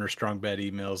Homestar Runner Strong Bad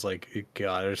emails, like,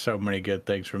 God, there's so many good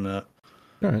things from that.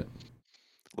 All right.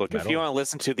 Look, if you want to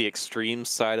listen to the extreme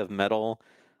side of metal,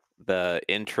 the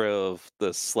intro of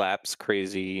the slaps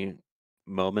crazy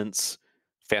moments,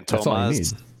 That's all you need.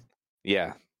 Fantomas.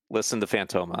 Yeah, listen to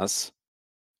Fantomas.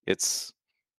 It's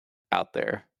out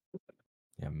there.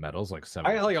 Yeah, metal's like 7.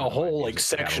 I got like a whole like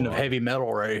section of heavy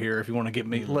metal right here. If you want to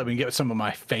let me get some of my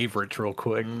favorites real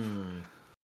quick.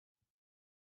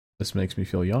 This makes me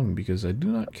feel young because I do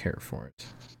not care for it.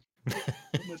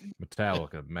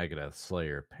 Metallica, Megadeth,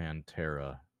 Slayer,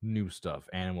 Pantera, New Stuff,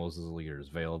 Animals as Leaders,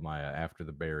 Veil of Maya, After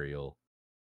the Burial,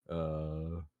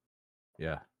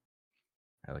 Yeah.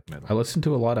 I like metal. I listen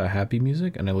to a lot of happy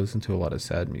music and I listen to a lot of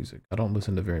sad music. I don't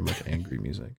listen to very much angry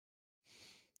music.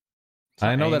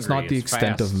 I know that's not the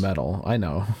extent of metal. I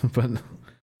know, but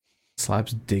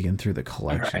Slap's digging through the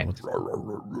collection.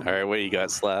 All right, what you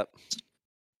got, Slap?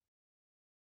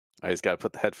 I just got to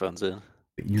put the headphones in.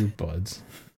 Earbuds.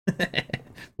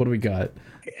 What do we got?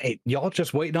 Hey, y'all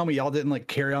just waiting on me? Y'all didn't like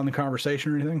carry on the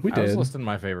conversation or anything? We I was did listening to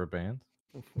my favorite band.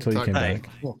 until you came back.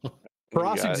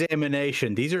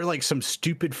 Cross-examination. These are like some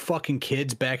stupid fucking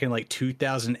kids back in like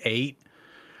 2008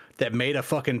 that made a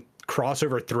fucking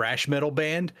crossover thrash metal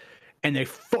band, and they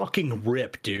fucking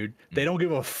rip, dude. They don't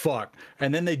give a fuck.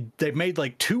 And then they made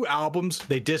like 2 albums.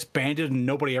 They disbanded, and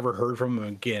nobody ever heard from them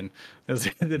again.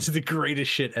 That's the greatest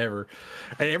shit ever.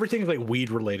 And everything's like weed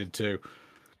related too.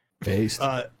 Based.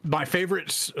 My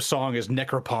favorite song is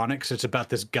Necroponics. It's about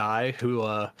this guy who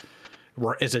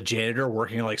is a janitor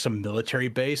working at like some military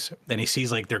base, and he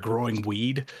sees like they're growing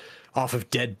weed off of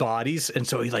dead bodies, and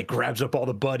so he like grabs up all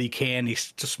the bud he can. He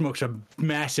just smokes a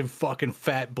massive fucking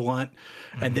fat blunt,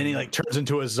 and then he like turns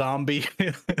into a zombie.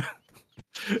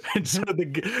 And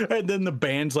then the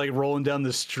band's like rolling down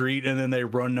the street, and then they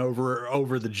run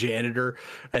over the janitor,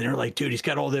 and they're like, dude, he's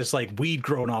got all this like weed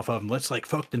growing off of him. Let's like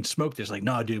fucking smoke this. Like,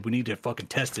 nah, dude, we need to fucking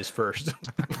test this first.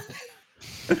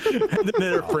 And then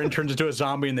their friend turns into a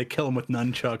zombie, and they kill him with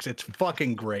nunchucks. It's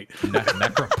fucking great.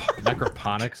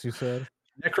 Necroponics, you said?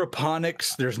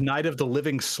 Necroponics. There's Night of the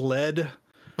Living Sled.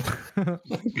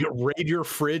 Raid Your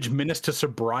Fridge. Menace to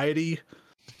Sobriety.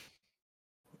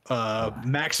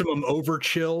 Maximum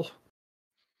Overchill.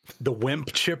 The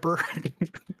Wimp Chipper.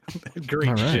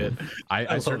 Great shit.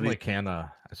 I certainly can. I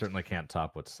certainly can't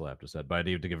top what Slap just said, but I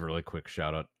need to give a really quick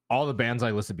shout out. All the bands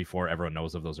I listed before, everyone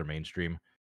knows of. Those are mainstream.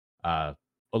 A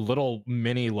little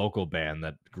mini local band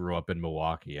that grew up in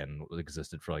Milwaukee and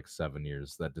existed for like 7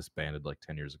 years that disbanded like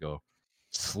 10 years ago.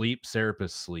 Sleep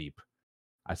Serapis Sleep.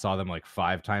 I saw them like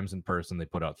 5 times in person. They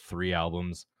put out 3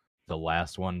 albums. The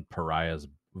last one, Pariah's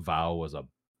Vow, was a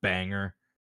banger.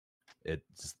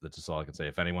 That's just all I can say.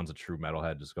 If anyone's a true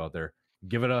metalhead, just go out there,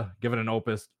 give it an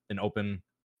open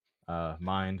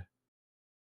mind.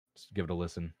 Just give it a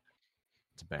listen.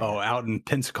 It's a banger. Oh, out in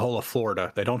Pensacola,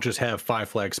 Florida, they don't just have Five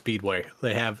Flag Speedway.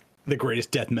 They have the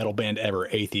greatest death metal band ever,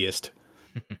 Atheist.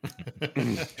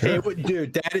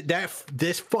 Dude,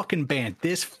 this fucking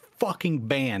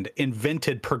band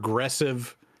invented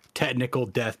progressive technical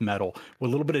death metal with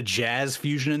a little bit of jazz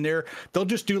fusion in there. They'll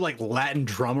just do like Latin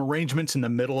drum arrangements in the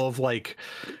middle of like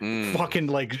fucking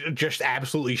like just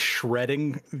absolutely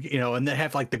shredding, and they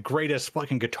have like the greatest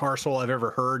fucking guitar solo I've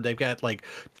ever heard. They've got like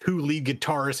 2 lead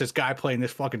guitarists, this guy playing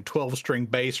this fucking 12-string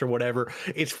bass or whatever.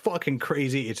 It's fucking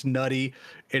crazy. It's nutty.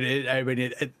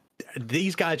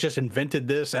 These guys just invented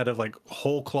this out of like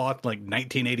whole cloth, like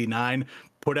 1989,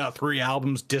 put out 3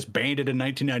 albums, disbanded in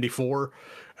 1994.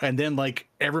 And then like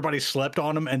everybody slept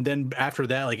on them, and then after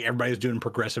that, like everybody's doing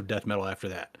progressive death metal after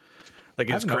that. Like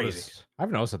it's crazy.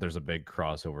 I've noticed that there's a big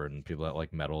crossover in people that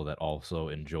like metal that also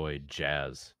enjoy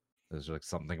jazz. There's like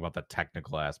something about the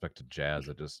technical aspect of jazz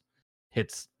that just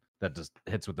hits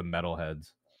with the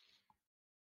metalheads.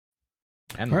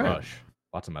 And Rush.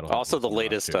 Lots of metal. Also, the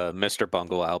latest Mr.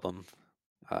 Bungle album.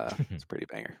 It's a pretty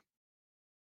banger.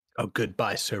 Oh,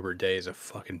 Goodbye Sober Day is a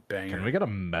fucking banger. Can we get a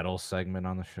metal segment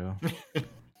on the show?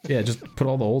 Yeah, just put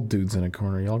all the old dudes in a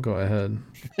corner. Y'all go ahead.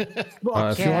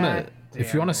 If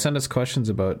you want to send us questions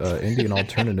about indie and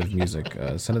alternative music,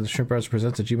 send it to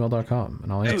shrimpispresents@gmail.com,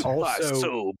 and I'll answer.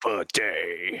 Sober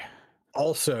Day.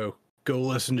 Also, go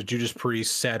listen to Judas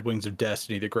Priest's Sad Wings of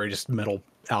Destiny, the greatest metal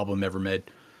album ever made.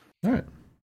 All right.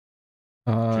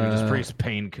 Judas Priest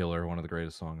Painkiller, one of the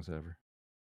greatest songs ever.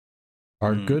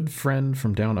 Our good friend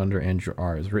from Down Under, Andrew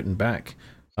R, has written back,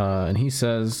 and he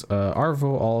says,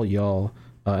 Arvo, all y'all.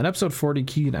 In episode 40,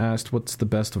 Keegan asked, what's the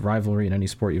best rivalry in any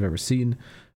sport you've ever seen?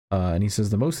 And he says,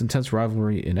 the most intense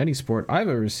rivalry in any sport I've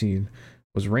ever seen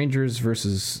was Rangers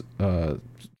versus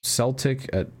Celtic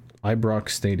at Ibrox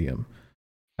Stadium.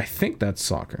 I think that's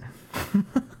soccer.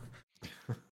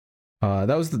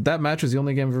 That match was the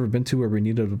only game I've ever been to where we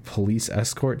needed a police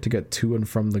escort to get to and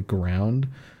from the ground.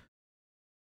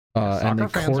 And they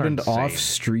cordoned off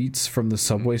streets from the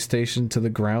subway station to the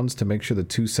grounds to make sure the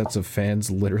 2 sets of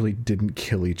fans literally didn't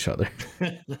kill each other.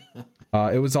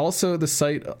 It was also the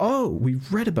site. Oh, we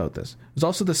read about this. It was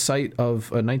also the site of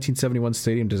a 1971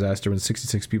 stadium disaster when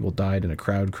 66 people died in a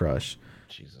crowd crush.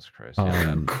 Jesus Christ.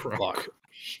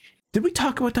 Did we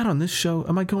talk about that on this show?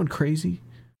 Am I going crazy?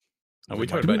 Oh, we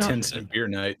talked about 10-cent beer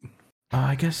night.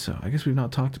 I guess so. I guess we've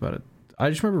not talked about it. I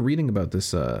just remember reading about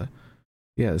this.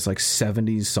 Yeah, it's like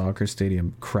 70s soccer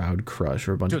stadium crowd crush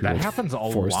where a bunch of people that happens a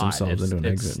forced lot. themselves into an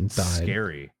exit and died.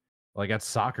 Scary. Like at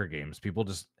soccer games, people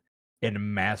just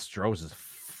in mass droves just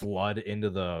flood into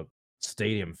the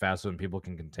stadium faster than people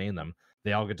can contain them.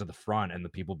 They all get to the front, and the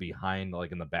people behind,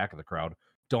 like in the back of the crowd,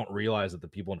 don't realize that the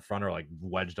people in front are like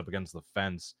wedged up against the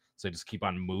fence, so they just keep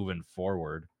on moving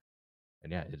forward.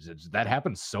 And yeah, that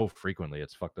happens so frequently.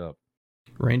 It's fucked up.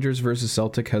 Rangers versus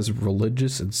Celtic has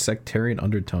religious and sectarian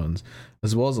undertones,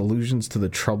 as well as allusions to the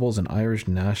Troubles and Irish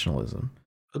nationalism.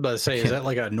 I was about to say, is that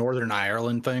like a Northern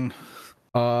Ireland thing?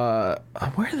 Where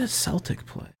does Celtic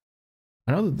play?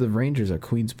 I know that the Rangers are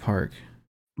Queen's Park.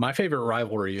 My favorite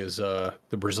rivalry is the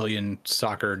Brazilian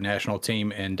soccer national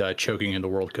team and choking in the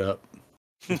World Cup.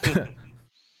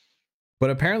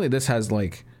 But apparently this has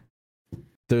like,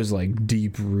 there's like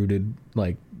deep rooted,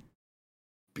 like,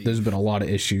 there's been a lot of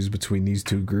issues between these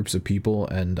two groups of people,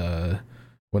 and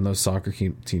when those soccer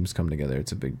teams come together,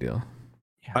 it's a big deal.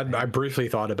 I briefly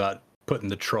thought about putting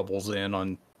the Troubles in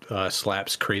on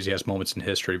Slap's crazy ass moments in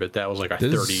history, but that was like a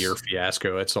 30-year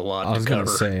fiasco. It's a lot. I was gonna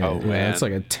say, it's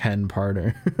like a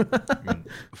 10-parter. I mean,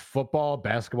 football,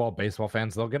 basketball, baseball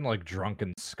fans, they'll get in like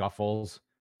drunken scuffles.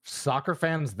 Soccer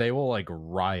fans, they will like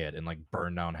riot and like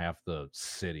burn down half the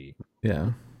city.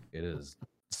 Yeah, it is.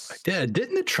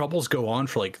 Didn't the Troubles go on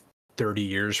for like 30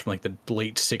 years, from like the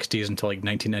late 60s until like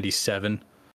 1997?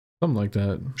 Something like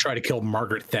that. Try to kill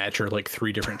Margaret Thatcher like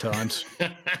 3 different times.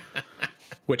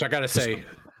 Which I gotta say,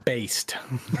 based.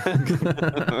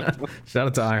 Shout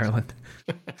out to Ireland.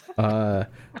 All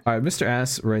right, Mr.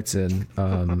 Ass writes in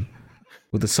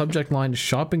with the subject line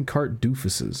 "shopping cart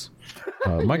doofuses."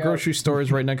 My grocery store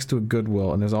is right next to a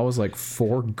Goodwill, and there's always like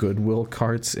 4 Goodwill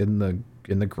carts in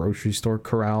the grocery store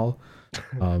corral.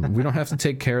 We don't have to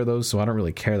take care of those, so I don't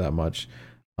really care that much.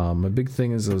 My big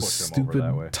thing is those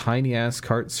stupid tiny ass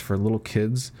carts for little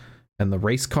kids, and the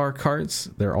race car carts.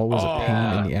 They're always a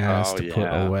pain in the ass to put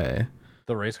away.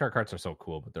 The race car carts are so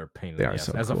cool, but they're a pain in the ass.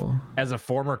 So as a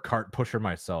former cart pusher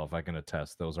myself, I can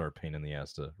attest those are a pain in the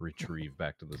ass to retrieve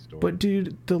back to the store. But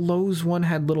dude, the Lowe's one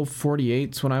had little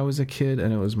 48s when I was a kid,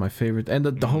 and it was my favorite. And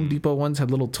the Home Depot ones had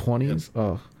little 20s.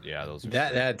 Oh, yeah, those are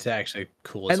that's actually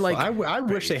cool. And like, I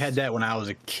wish they had that when I was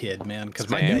a kid, man. Because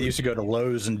my dad used to go to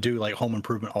Lowe's and do like home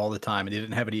improvement all the time, and they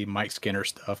didn't have any Mike Skinner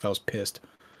stuff. I was pissed.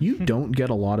 You don't get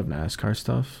a lot of NASCAR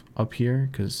stuff up here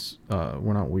because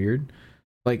we're not weird.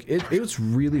 Like it was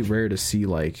really rare to see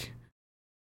like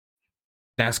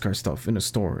NASCAR stuff in a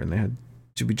store, and they had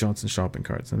Jimmy Johnson shopping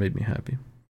carts. That made me happy.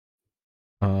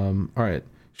 All right,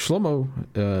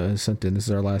 Shlomo sent in. This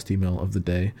is our last email of the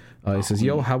day. He says,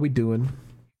 "Yo, how we doing?"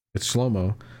 It's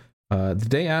Shlomo. The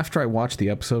day after I watched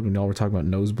the episode when y'all were talking about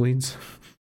nosebleeds,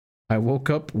 I woke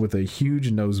up with a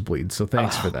huge nosebleed. So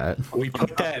thanks for that. We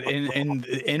put that in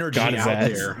energy out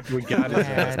there. We got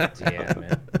it. Damn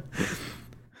it.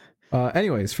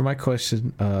 Anyways, for my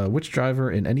question, which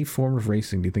driver in any form of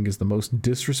racing do you think is the most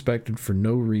disrespected for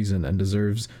no reason and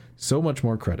deserves so much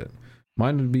more credit?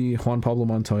 Mine would be Juan Pablo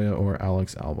Montoya or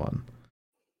Alex Albon.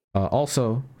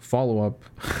 Also, follow up,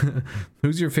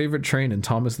 who's your favorite train in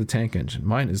Thomas the Tank Engine?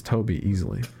 Mine is Toby,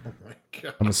 easily. Oh my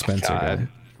God. I'm a Spencer guy.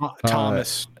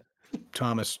 Thomas.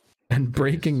 And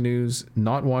breaking news,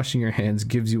 not washing your hands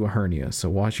gives you a hernia, so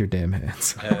wash your damn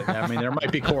hands. I mean, there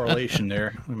might be correlation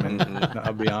there. I mean,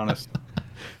 I'll be honest.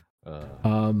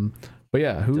 But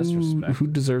yeah, who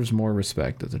deserves more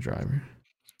respect as a driver?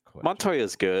 Montoya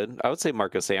is good. I would say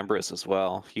Marcus Ambrose as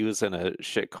well. He was in a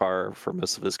shit car for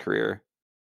most of his career.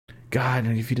 God,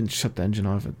 if you didn't shut the engine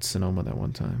off at Sonoma that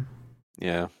one time.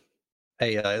 Yeah.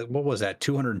 Hey, what was that?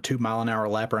 202 mile an hour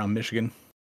lap around Michigan?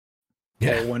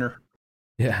 Yeah. All winter.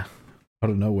 Yeah. Out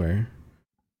of nowhere.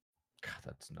 God,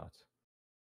 that's nuts.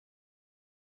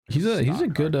 He's a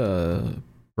good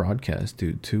broadcast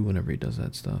dude too whenever he does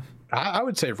that stuff. I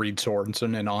would say Reed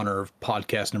Sorensen in honor of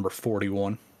podcast number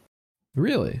 41.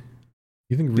 Really?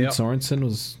 You think Reed Sorensen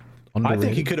was underrated? I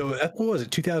think he could have. What was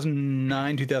it?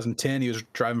 2009, 2010. He was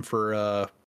driving for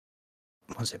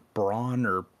was it Braun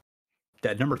or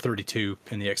that number 32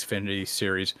 in the Xfinity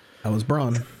series? That was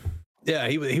Braun. Yeah,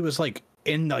 he was like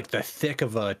in like the thick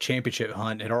of a championship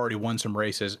hunt, had already won some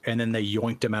races, and then they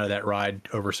yoinked him out of that ride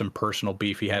over some personal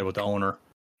beef he had with the owner.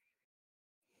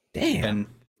 Damn. And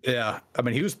yeah, I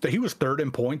mean he was third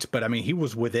in points, but I mean he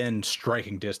was within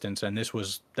striking distance, and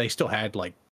they still had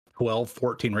like 12,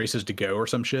 14 races to go or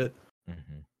some shit.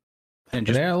 Mm-hmm. And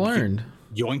just I learned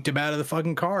yoinked him out of the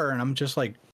fucking car, and I'm just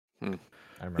like,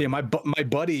 yeah, my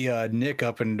buddy Nick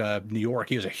up in New York,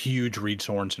 he was a huge Reed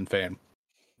Sorensen fan.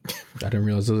 I didn't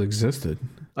realize those existed.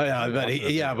 but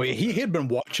he had been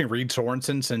watching Reed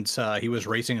Sorensen since he was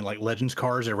racing in like Legends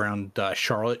cars around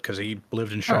Charlotte, because he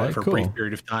lived in Charlotte for a brief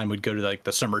period of time. We'd go to like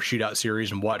the summer shootout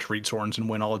series and watch Reed Sorensen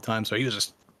win all the time. So he was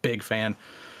a big fan.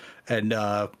 And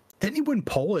didn't he win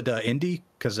pole at Indy?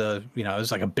 Because it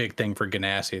was like a big thing for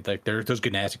Ganassi. Like those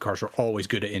Ganassi cars are always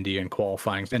good at Indy and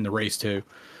qualifying in the race too.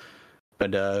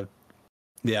 But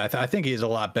I think he's a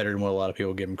lot better than what a lot of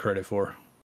people give him credit for.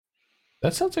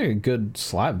 That sounds like a good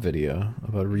slap video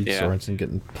about Reed Sorensen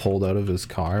getting pulled out of his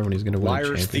car when he's going to win a Liars,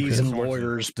 championship. Thieves, and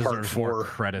Lawyers Part 4.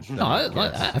 Credit. No,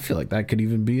 I feel like that could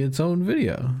even be its own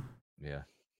video. Yeah.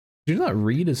 Did you not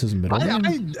Reed as his middle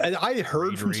name? I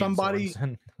heard from somebody.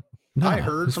 No, I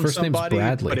heard his from first name's somebody,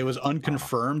 Bradley. but it was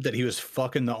unconfirmed that he was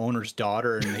fucking the owner's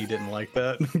daughter, and he didn't like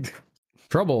that.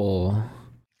 Trouble.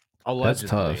 Allegedly.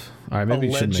 That's tough. All right, maybe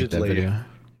you should make that video.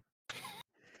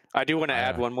 I do want to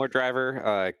add one more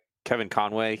driver, Kevin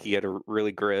Conway. He had a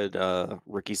really good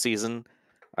rookie season.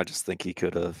 I just think he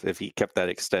could have, if he kept that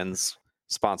Extends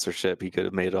sponsorship, he could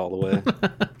have made it all the way.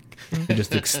 He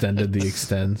just extended the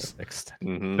Extends.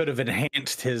 Could have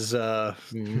enhanced his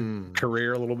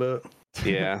career a little bit.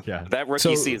 Yeah. That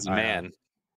rookie season, man.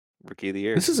 Rookie of the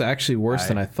year. This is actually worse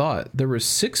than I thought. There were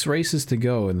 6 races to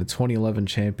go in the 2011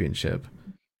 championship.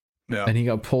 Yeah. And he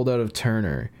got pulled out of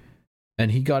Turner.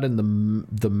 And he got in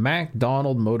the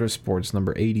McDonald Motorsports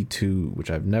number 82, which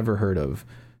I've never heard of.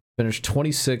 Finished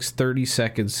 26th,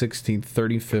 32nd, 16th,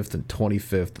 35th, and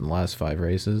 25th in the last 5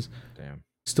 races. Damn.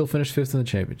 Still finished 5th in the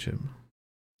championship.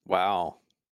 Wow.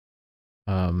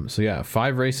 So yeah,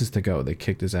 5 races to go. They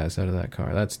kicked his ass out of that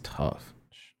car. That's tough.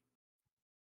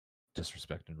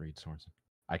 Disrespecting Reed Sorensen.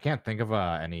 I can't think of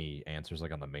any answers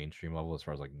like on the mainstream level as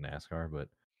far as like NASCAR, but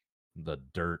the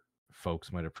dirt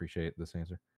folks might appreciate this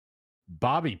answer.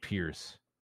 Bobby Pierce,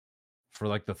 for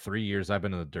like the 3 years I've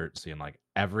been in the dirt scene, like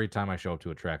every time I show up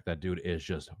to a track, that dude is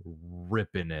just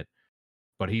ripping it.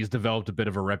 But he's developed a bit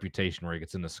of a reputation where he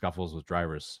gets into scuffles with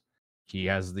drivers. He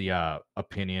has the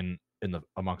opinion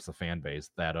amongst the fan base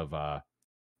that of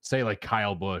say like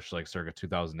Kyle Busch, like circa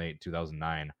 2008,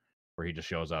 2009, where he just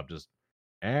shows up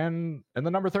and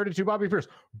the number 32 Bobby Pierce,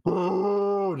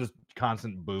 boo, just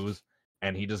constant boos,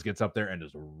 and he just gets up there and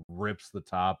just rips the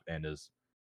top and is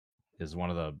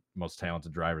one of the most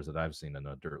talented drivers that I've seen in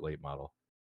a dirt late model.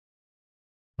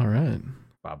 All right.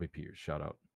 Bobby Pierce, shout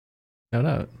out. Shout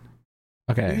out.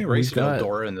 Okay. He raced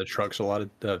Eldora in the trucks a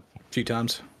few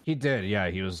times. He did, yeah.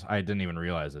 I didn't even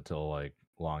realize it till like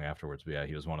long afterwards. But yeah,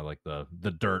 he was one of like the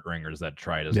dirt ringers that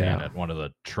tried his hand at one of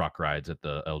the truck rides at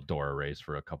the Eldora race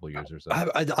for a couple years or so.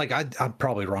 I'm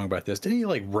probably wrong about this. Didn't he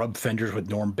like rub fenders with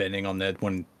Norm Benning on that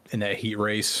one in that heat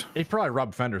race? He probably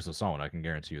rubbed fenders with someone. I can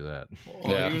guarantee you that.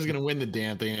 Well, he was gonna win the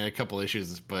damn thing. He had a couple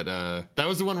issues, but that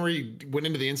was the one where he went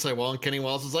into the inside wall and Kenny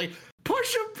Wallace was like,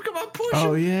 "Push him! Come on, push him!"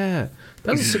 Oh yeah,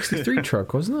 that was a '63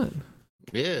 truck, wasn't it?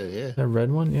 Yeah. That red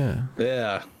one, yeah.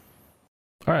 Yeah.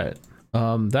 All right.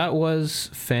 That was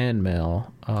fan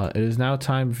mail. It is now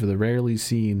time for the rarely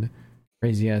seen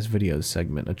crazy ass videos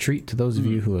segment. A treat to those of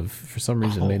you who have, for some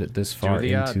reason, made it this far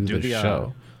into the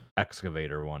show.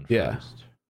 Excavator one yeah. first.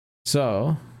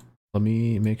 So let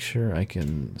me make sure I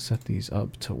can set these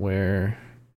up to where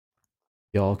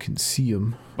y'all can see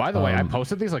them. By the way, I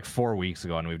posted these like 4 weeks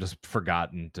ago, and we've just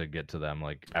forgotten to get to them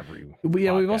like every.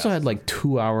 Yeah, we've also had like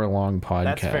 2-hour-long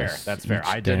podcasts. That's fair.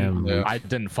 I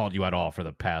didn't fault you at all for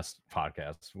the past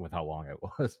podcast with how long it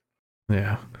was.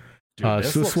 Yeah. Dude,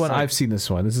 so this one, like, I've seen this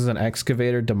one. This is an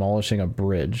excavator demolishing a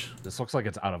bridge. This looks like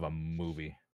it's out of a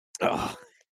movie. Oh.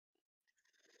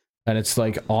 And it's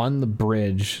like on the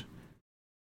bridge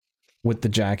with the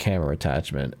jackhammer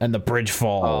attachment, and the bridge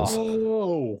falls.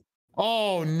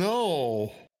 Oh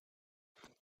no!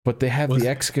 But they have the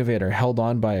excavator held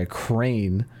on by a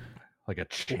crane, like a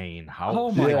chain.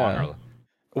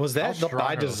 Was that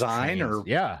by design or?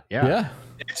 Yeah.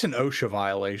 It's an OSHA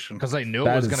violation because they knew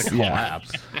it was going to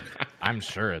collapse. I'm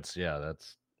sure it's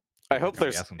that's. I hope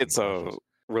it's a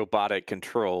robotic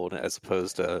controlled as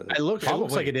opposed to. It looks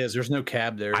like it is. There's no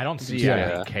cab there. I don't see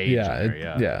any cage.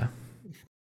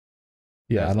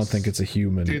 Yeah, I don't think it's a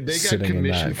human. Dude, they got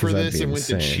commissioned for this and went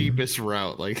the cheapest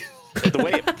route. Like the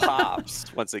way it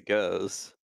pops once it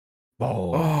goes.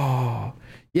 Oh,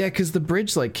 yeah, because the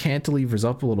bridge like cantilevers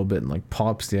up a little bit and like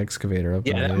pops the excavator up.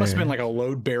 Yeah, that must have been like a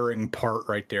load bearing part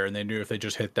right there, and they knew if they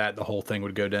just hit that, the whole thing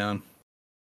would go down.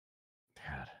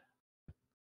 God,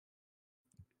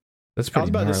 that's pretty. I was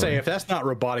about to say, if that's not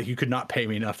robotic, you could not pay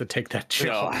me enough to take that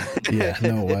job. Yeah,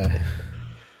 no way.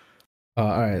 All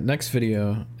right, next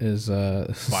video is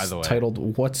By the way,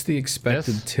 titled "What's the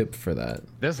expected tip for that?"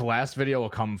 This last video will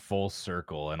come full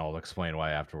circle, and I'll explain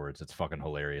why afterwards. It's fucking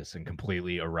hilarious and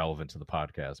completely irrelevant to the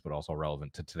podcast, but also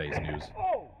relevant to today's news.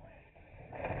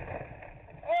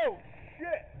 Oh shit!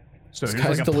 So This there's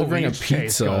guy's like a delivering a police chase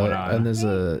pizza, going on. and there's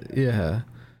a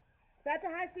That's a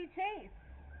high-speed chase.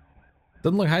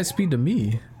 Doesn't look high speed to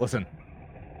me. Listen,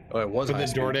 Oh, it was. When the high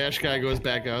speed. DoorDash guy goes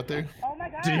back out there. Oh my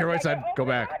god! did you hear what I said? Go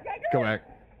back. Go back.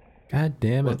 God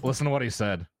damn it! Listen to what he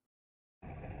said.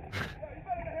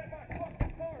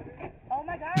 Oh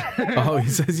my god! Oh, he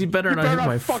says you better not hit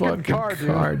my fucking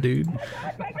car, dude.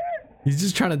 He's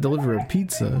just trying to deliver a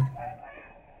pizza.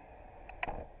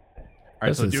 All right,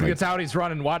 This so is dude like- gets out. He's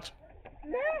running. Watch.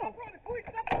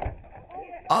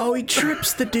 Oh, he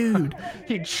trips the dude.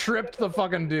 He tripped the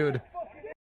fucking dude.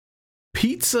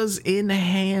 Pizza's in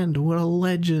hand. What a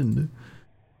legend.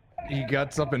 He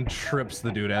gets up and trips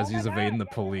the dude as he's evading the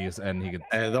police, and he gets.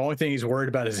 The only thing he's worried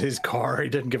about is his car. He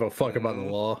doesn't give a fuck about the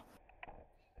law.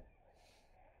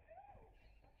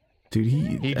 Dude,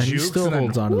 he jukes still and then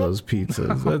holds on to those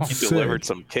pizzas. That's He sick. delivered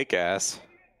some kick ass.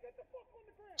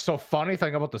 So funny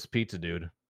thing about this pizza dude.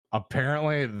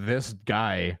 Apparently, this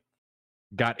guy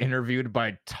got interviewed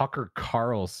by Tucker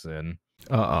Carlson,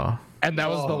 and that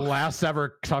was the last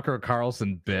ever Tucker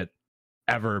Carlson bit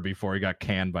ever before he got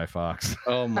canned by Fox.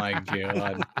 Oh my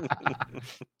god.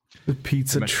 The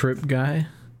pizza trip guy.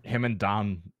 Him and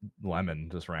Don Lemon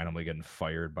just randomly getting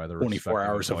fired by the 24 respective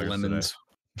hours of employers lemons. today.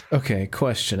 Okay,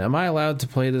 question. Am I allowed to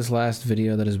play this last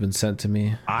video that has been sent to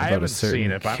me I about haven't a certain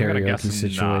seen it, but I'm gonna karaoke guess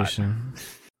situation?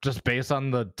 Just based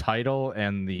on the title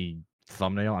and the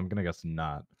thumbnail, I'm gonna guess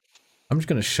not. I'm just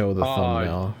gonna show the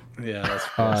thumbnail. Yeah,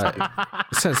 that's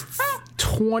It says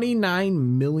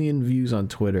 29 million views on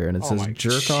Twitter, and it says my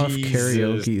jerk off Jesus.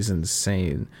 karaoke is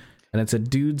insane. And it's a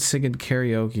dude singing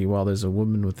karaoke while there's a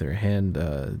woman with her hand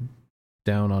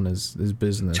down on his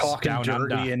business. talking Down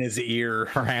dirty under. in his ear.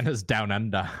 Her hand is down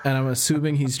under. And I'm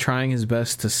assuming he's trying his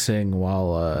best to sing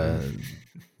while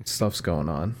stuff's going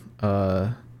on.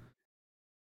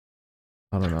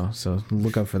 I don't know. So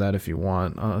look up for that if you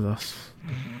want.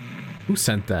 Who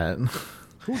sent that?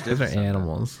 Those are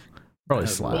animals. Probably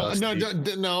Well,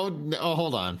 Slav. no. Oh,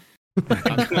 hold on.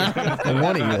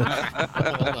 One of you.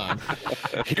 Hold on.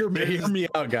 Hear me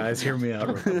out, guys. Hear me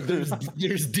out.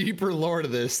 There's deeper lore to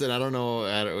this that I don't know.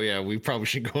 Yeah, we probably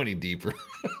should go any deeper.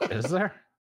 Is there?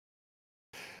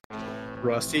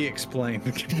 Rusty, explain.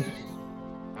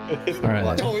 All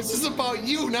right. No, this is about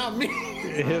you, not me.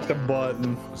 Hit the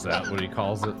button. Is that what he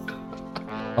calls it?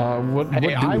 What Hey, do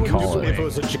I we would call do it it? if it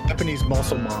was a Japanese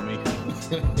muscle mommy.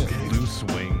 Loose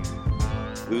wing.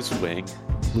 Loose wing.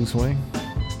 Loose wing?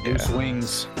 Loose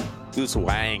wings. Loose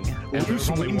wang. And there was Loose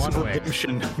only wings one of wing.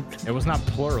 redemption. It was not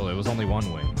plural. It was only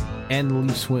one wing. And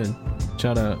loose win.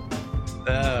 Shout out.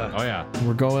 Oh yeah.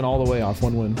 We're going all the way off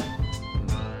one win.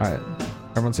 All right.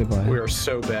 Everyone say bye. We are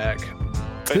so back.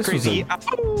 This was Crazy.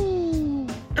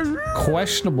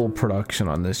 questionable production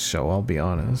on this show, I'll be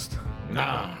honest.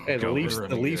 Nah. Hey, the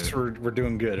Leafs were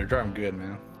doing good. They're driving good,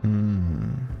 man.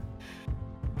 Hmm.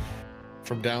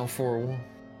 From down 4-1.